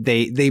ass.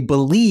 They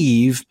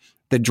believe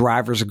the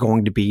drivers are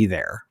going to be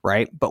there,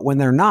 right? But when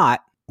they're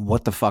not,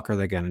 what the fuck are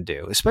they going to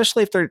do?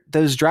 Especially if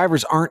those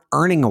drivers aren't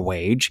earning a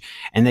wage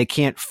and they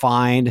can't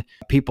find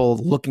people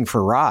looking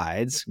for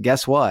rides.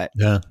 Guess what?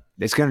 Yeah.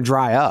 It's going to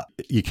dry up.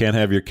 You can't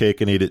have your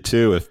cake and eat it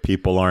too. If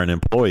people aren't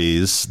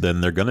employees, then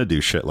they're going to do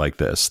shit like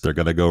this. They're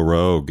going to go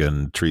rogue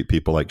and treat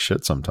people like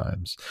shit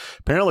sometimes.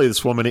 Apparently,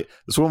 this woman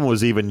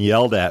was even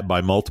yelled at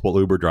by multiple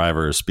Uber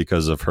drivers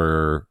because of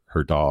her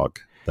dog.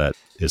 That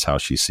is how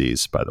she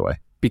sees, by the way.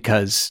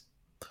 Because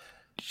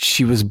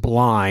she was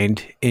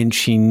blind and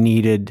she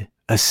needed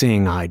a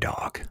seeing eye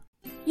dog.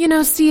 You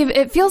know, Steve,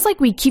 it feels like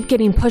we keep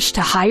getting pushed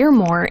to hire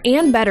more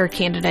and better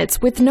candidates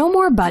with no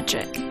more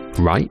budget.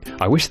 Right?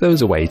 I wish there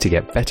was a way to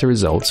get better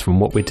results from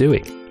what we're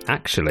doing.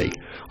 Actually,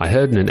 I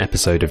heard in an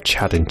episode of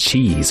Chad and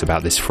Cheese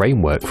about this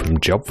framework from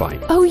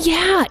Jobvite. Oh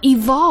yeah,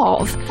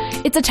 Evolve.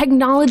 It's a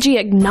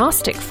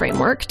technology-agnostic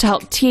framework to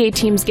help TA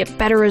teams get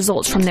better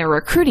results from their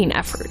recruiting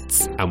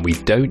efforts. And we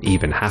don't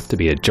even have to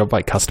be a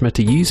Jobvite customer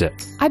to use it.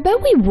 I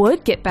bet we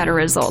would get better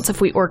results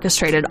if we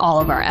orchestrated all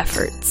of our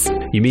efforts.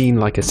 You mean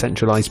like a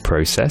centralized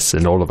process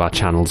and all of our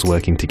channels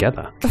working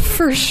together?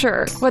 For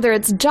sure. Whether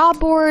it's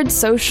job boards,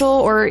 social,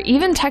 or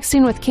even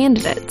texting with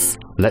candidates.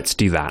 Let's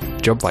do that.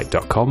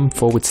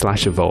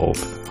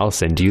 Jobvite.com/evolve. I'll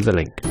send you the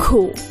link.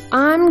 Cool.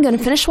 I'm going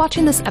to finish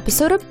watching this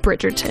episode of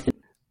Bridgerton.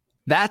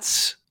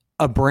 That's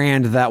a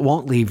brand that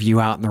won't leave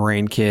you out in the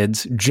rain,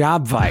 kids.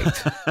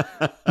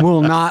 Jobvite will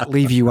not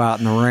leave you out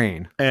in the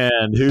rain.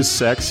 And who's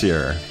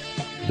sexier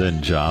than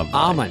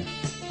Jobvite?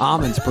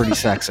 Almond's pretty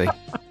sexy.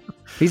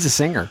 He's a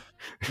singer.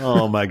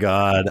 Oh my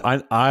God.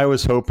 I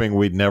was hoping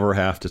we'd never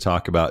have to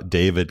talk about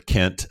David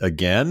Kent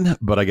again,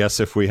 but I guess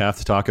if we have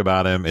to talk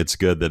about him, it's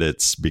good that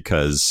it's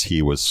because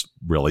he was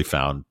really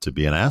found to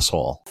be an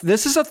asshole.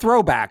 This is a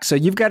throwback, so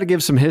you've got to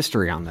give some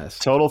history on this.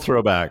 Total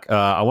throwback.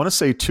 I want to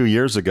say 2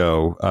 years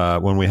ago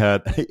when we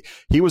had,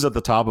 he was at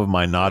the top of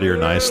my naughty or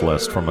nice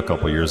list from a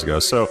couple years ago.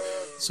 So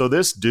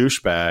this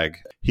douchebag,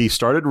 he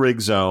started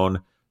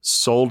RigZone,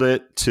 sold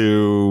it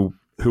to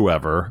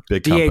whoever,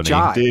 big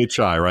company,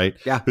 DHI, right?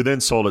 Yeah. Who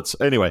then sold it.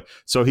 Anyway,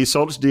 so he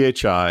sold it to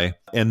DHI,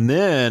 and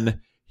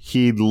then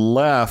he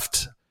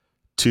left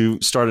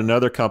to start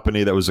another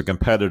company that was a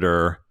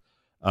competitor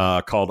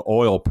called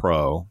Oil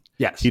Pro.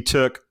 Yes. He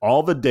took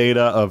all the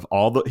data of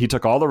he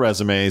took all the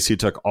resumes, he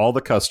took all the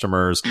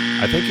customers.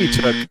 I think he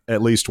took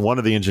at least one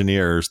of the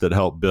engineers that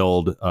helped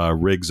build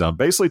RigZone.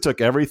 Basically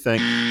took everything,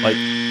 like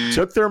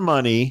took their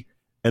money,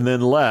 and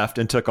then left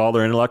and took all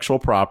their intellectual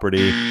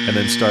property and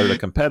then started a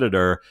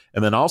competitor,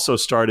 and then also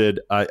started,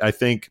 I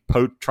think,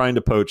 trying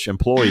to poach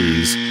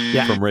employees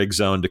from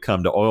RigZone to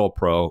come to Oil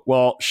Pro.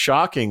 Well,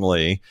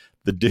 shockingly,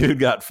 the dude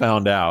got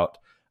found out,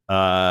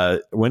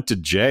 went to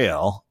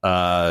jail,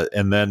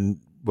 and then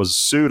was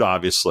sued,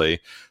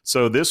 obviously.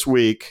 So this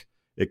week,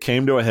 it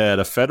came to a head.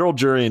 A federal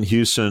jury in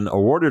Houston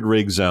awarded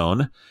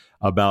RigZone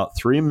about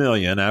 $3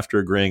 million after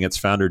agreeing its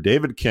founder,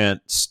 David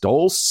Kent,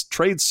 stole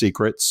trade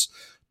secrets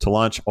to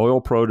launch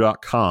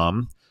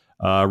oilpro.com.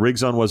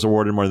 RigZone was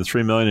awarded more than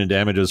 $3 million in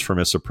damages for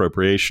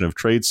misappropriation of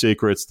trade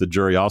secrets. The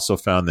jury also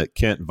found that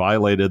Kent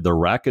violated the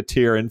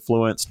Racketeer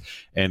Influenced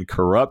and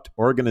Corrupt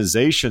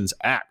Organizations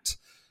Act.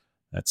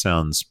 That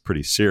sounds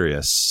pretty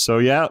serious. So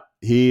yeah,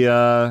 he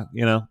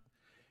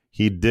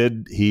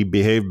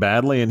behaved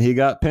badly and he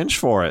got pinched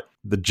for it.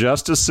 The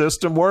justice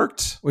system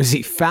worked. Was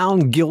he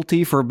found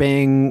guilty for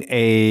being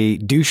a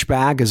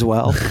douchebag as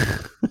well?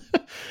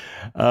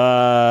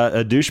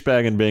 A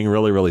douchebag and being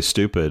really, really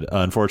stupid.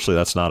 Unfortunately,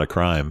 that's not a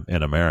crime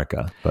in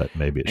America, but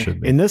maybe it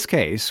should be. In this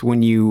case,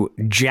 when you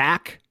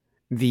jack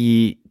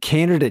the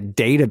candidate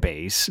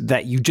database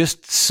that you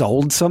just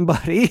sold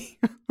somebody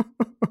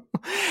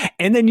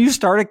and then you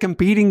start a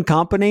competing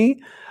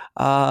company,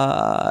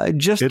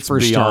 it's for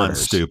beyond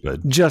starters.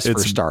 Stupid.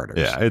 For starters.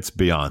 Yeah, it's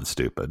beyond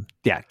stupid.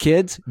 Yeah,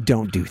 kids,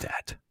 don't do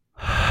that.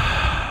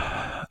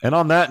 And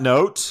on that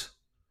note,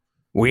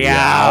 we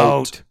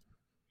out.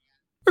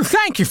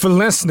 Thank you for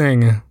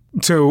listening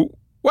to,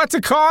 what's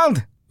it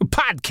called? A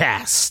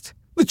podcast.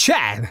 The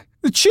Chad.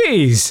 The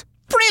Cheese.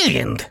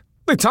 Brilliant.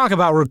 They talk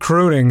about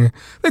recruiting.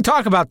 They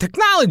talk about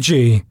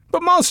technology.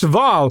 But most of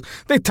all,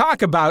 they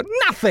talk about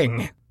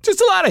nothing.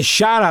 Just a lot of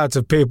shout-outs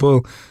of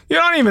people you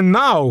don't even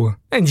know.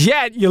 And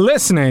yet you're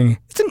listening.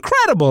 It's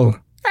incredible.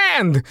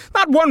 And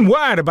not one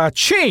word about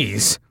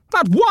cheese.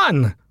 Not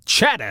one.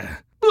 Cheddar.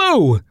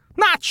 Blue.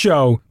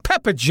 Nacho,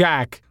 pepper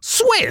jack,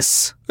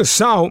 Swiss.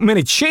 So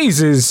many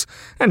cheeses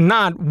and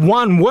not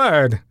one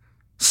word.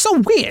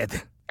 So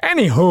weird.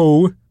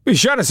 Anywho, be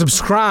sure to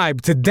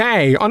subscribe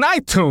today on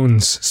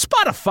iTunes,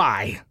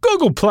 Spotify,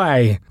 Google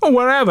Play, or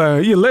wherever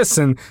you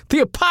listen to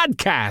your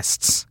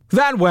podcasts.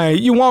 That way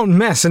you won't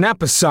miss an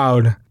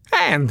episode.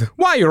 And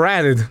while you're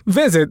at it,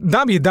 visit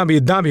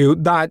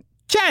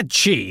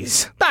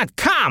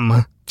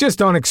www.chadcheese.com. Just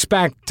don't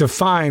expect to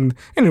find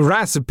any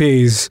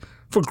recipes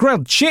for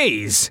grilled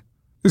cheese.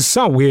 It's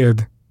so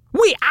weird.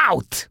 We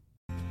out!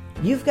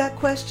 You've got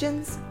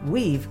questions,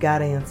 we've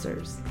got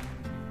answers.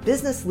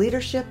 Business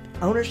leadership,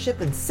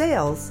 ownership, and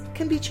sales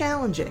can be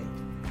challenging.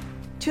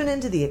 Tune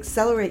into the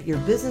Accelerate Your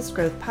Business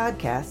Growth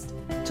podcast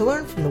to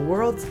learn from the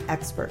world's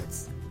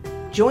experts.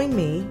 Join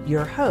me,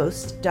 your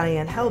host,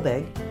 Diane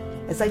Helbig,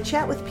 as I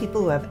chat with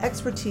people who have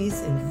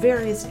expertise in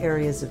various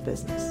areas of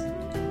business.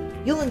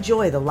 You'll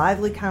enjoy the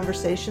lively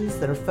conversations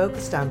that are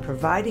focused on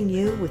providing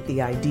you with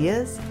the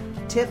ideas,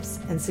 tips,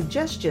 and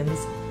suggestions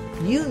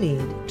you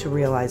need to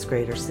realize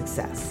greater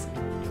success.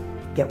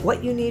 Get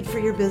what you need for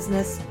your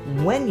business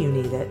when you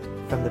need it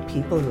from the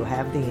people who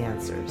have the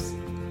answers.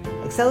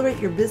 Accelerate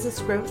Your Business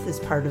Growth is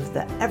part of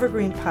the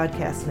Evergreen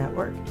Podcast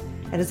Network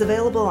and is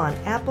available on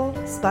Apple,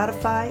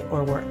 Spotify,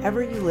 or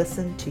wherever you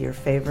listen to your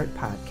favorite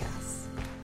podcast.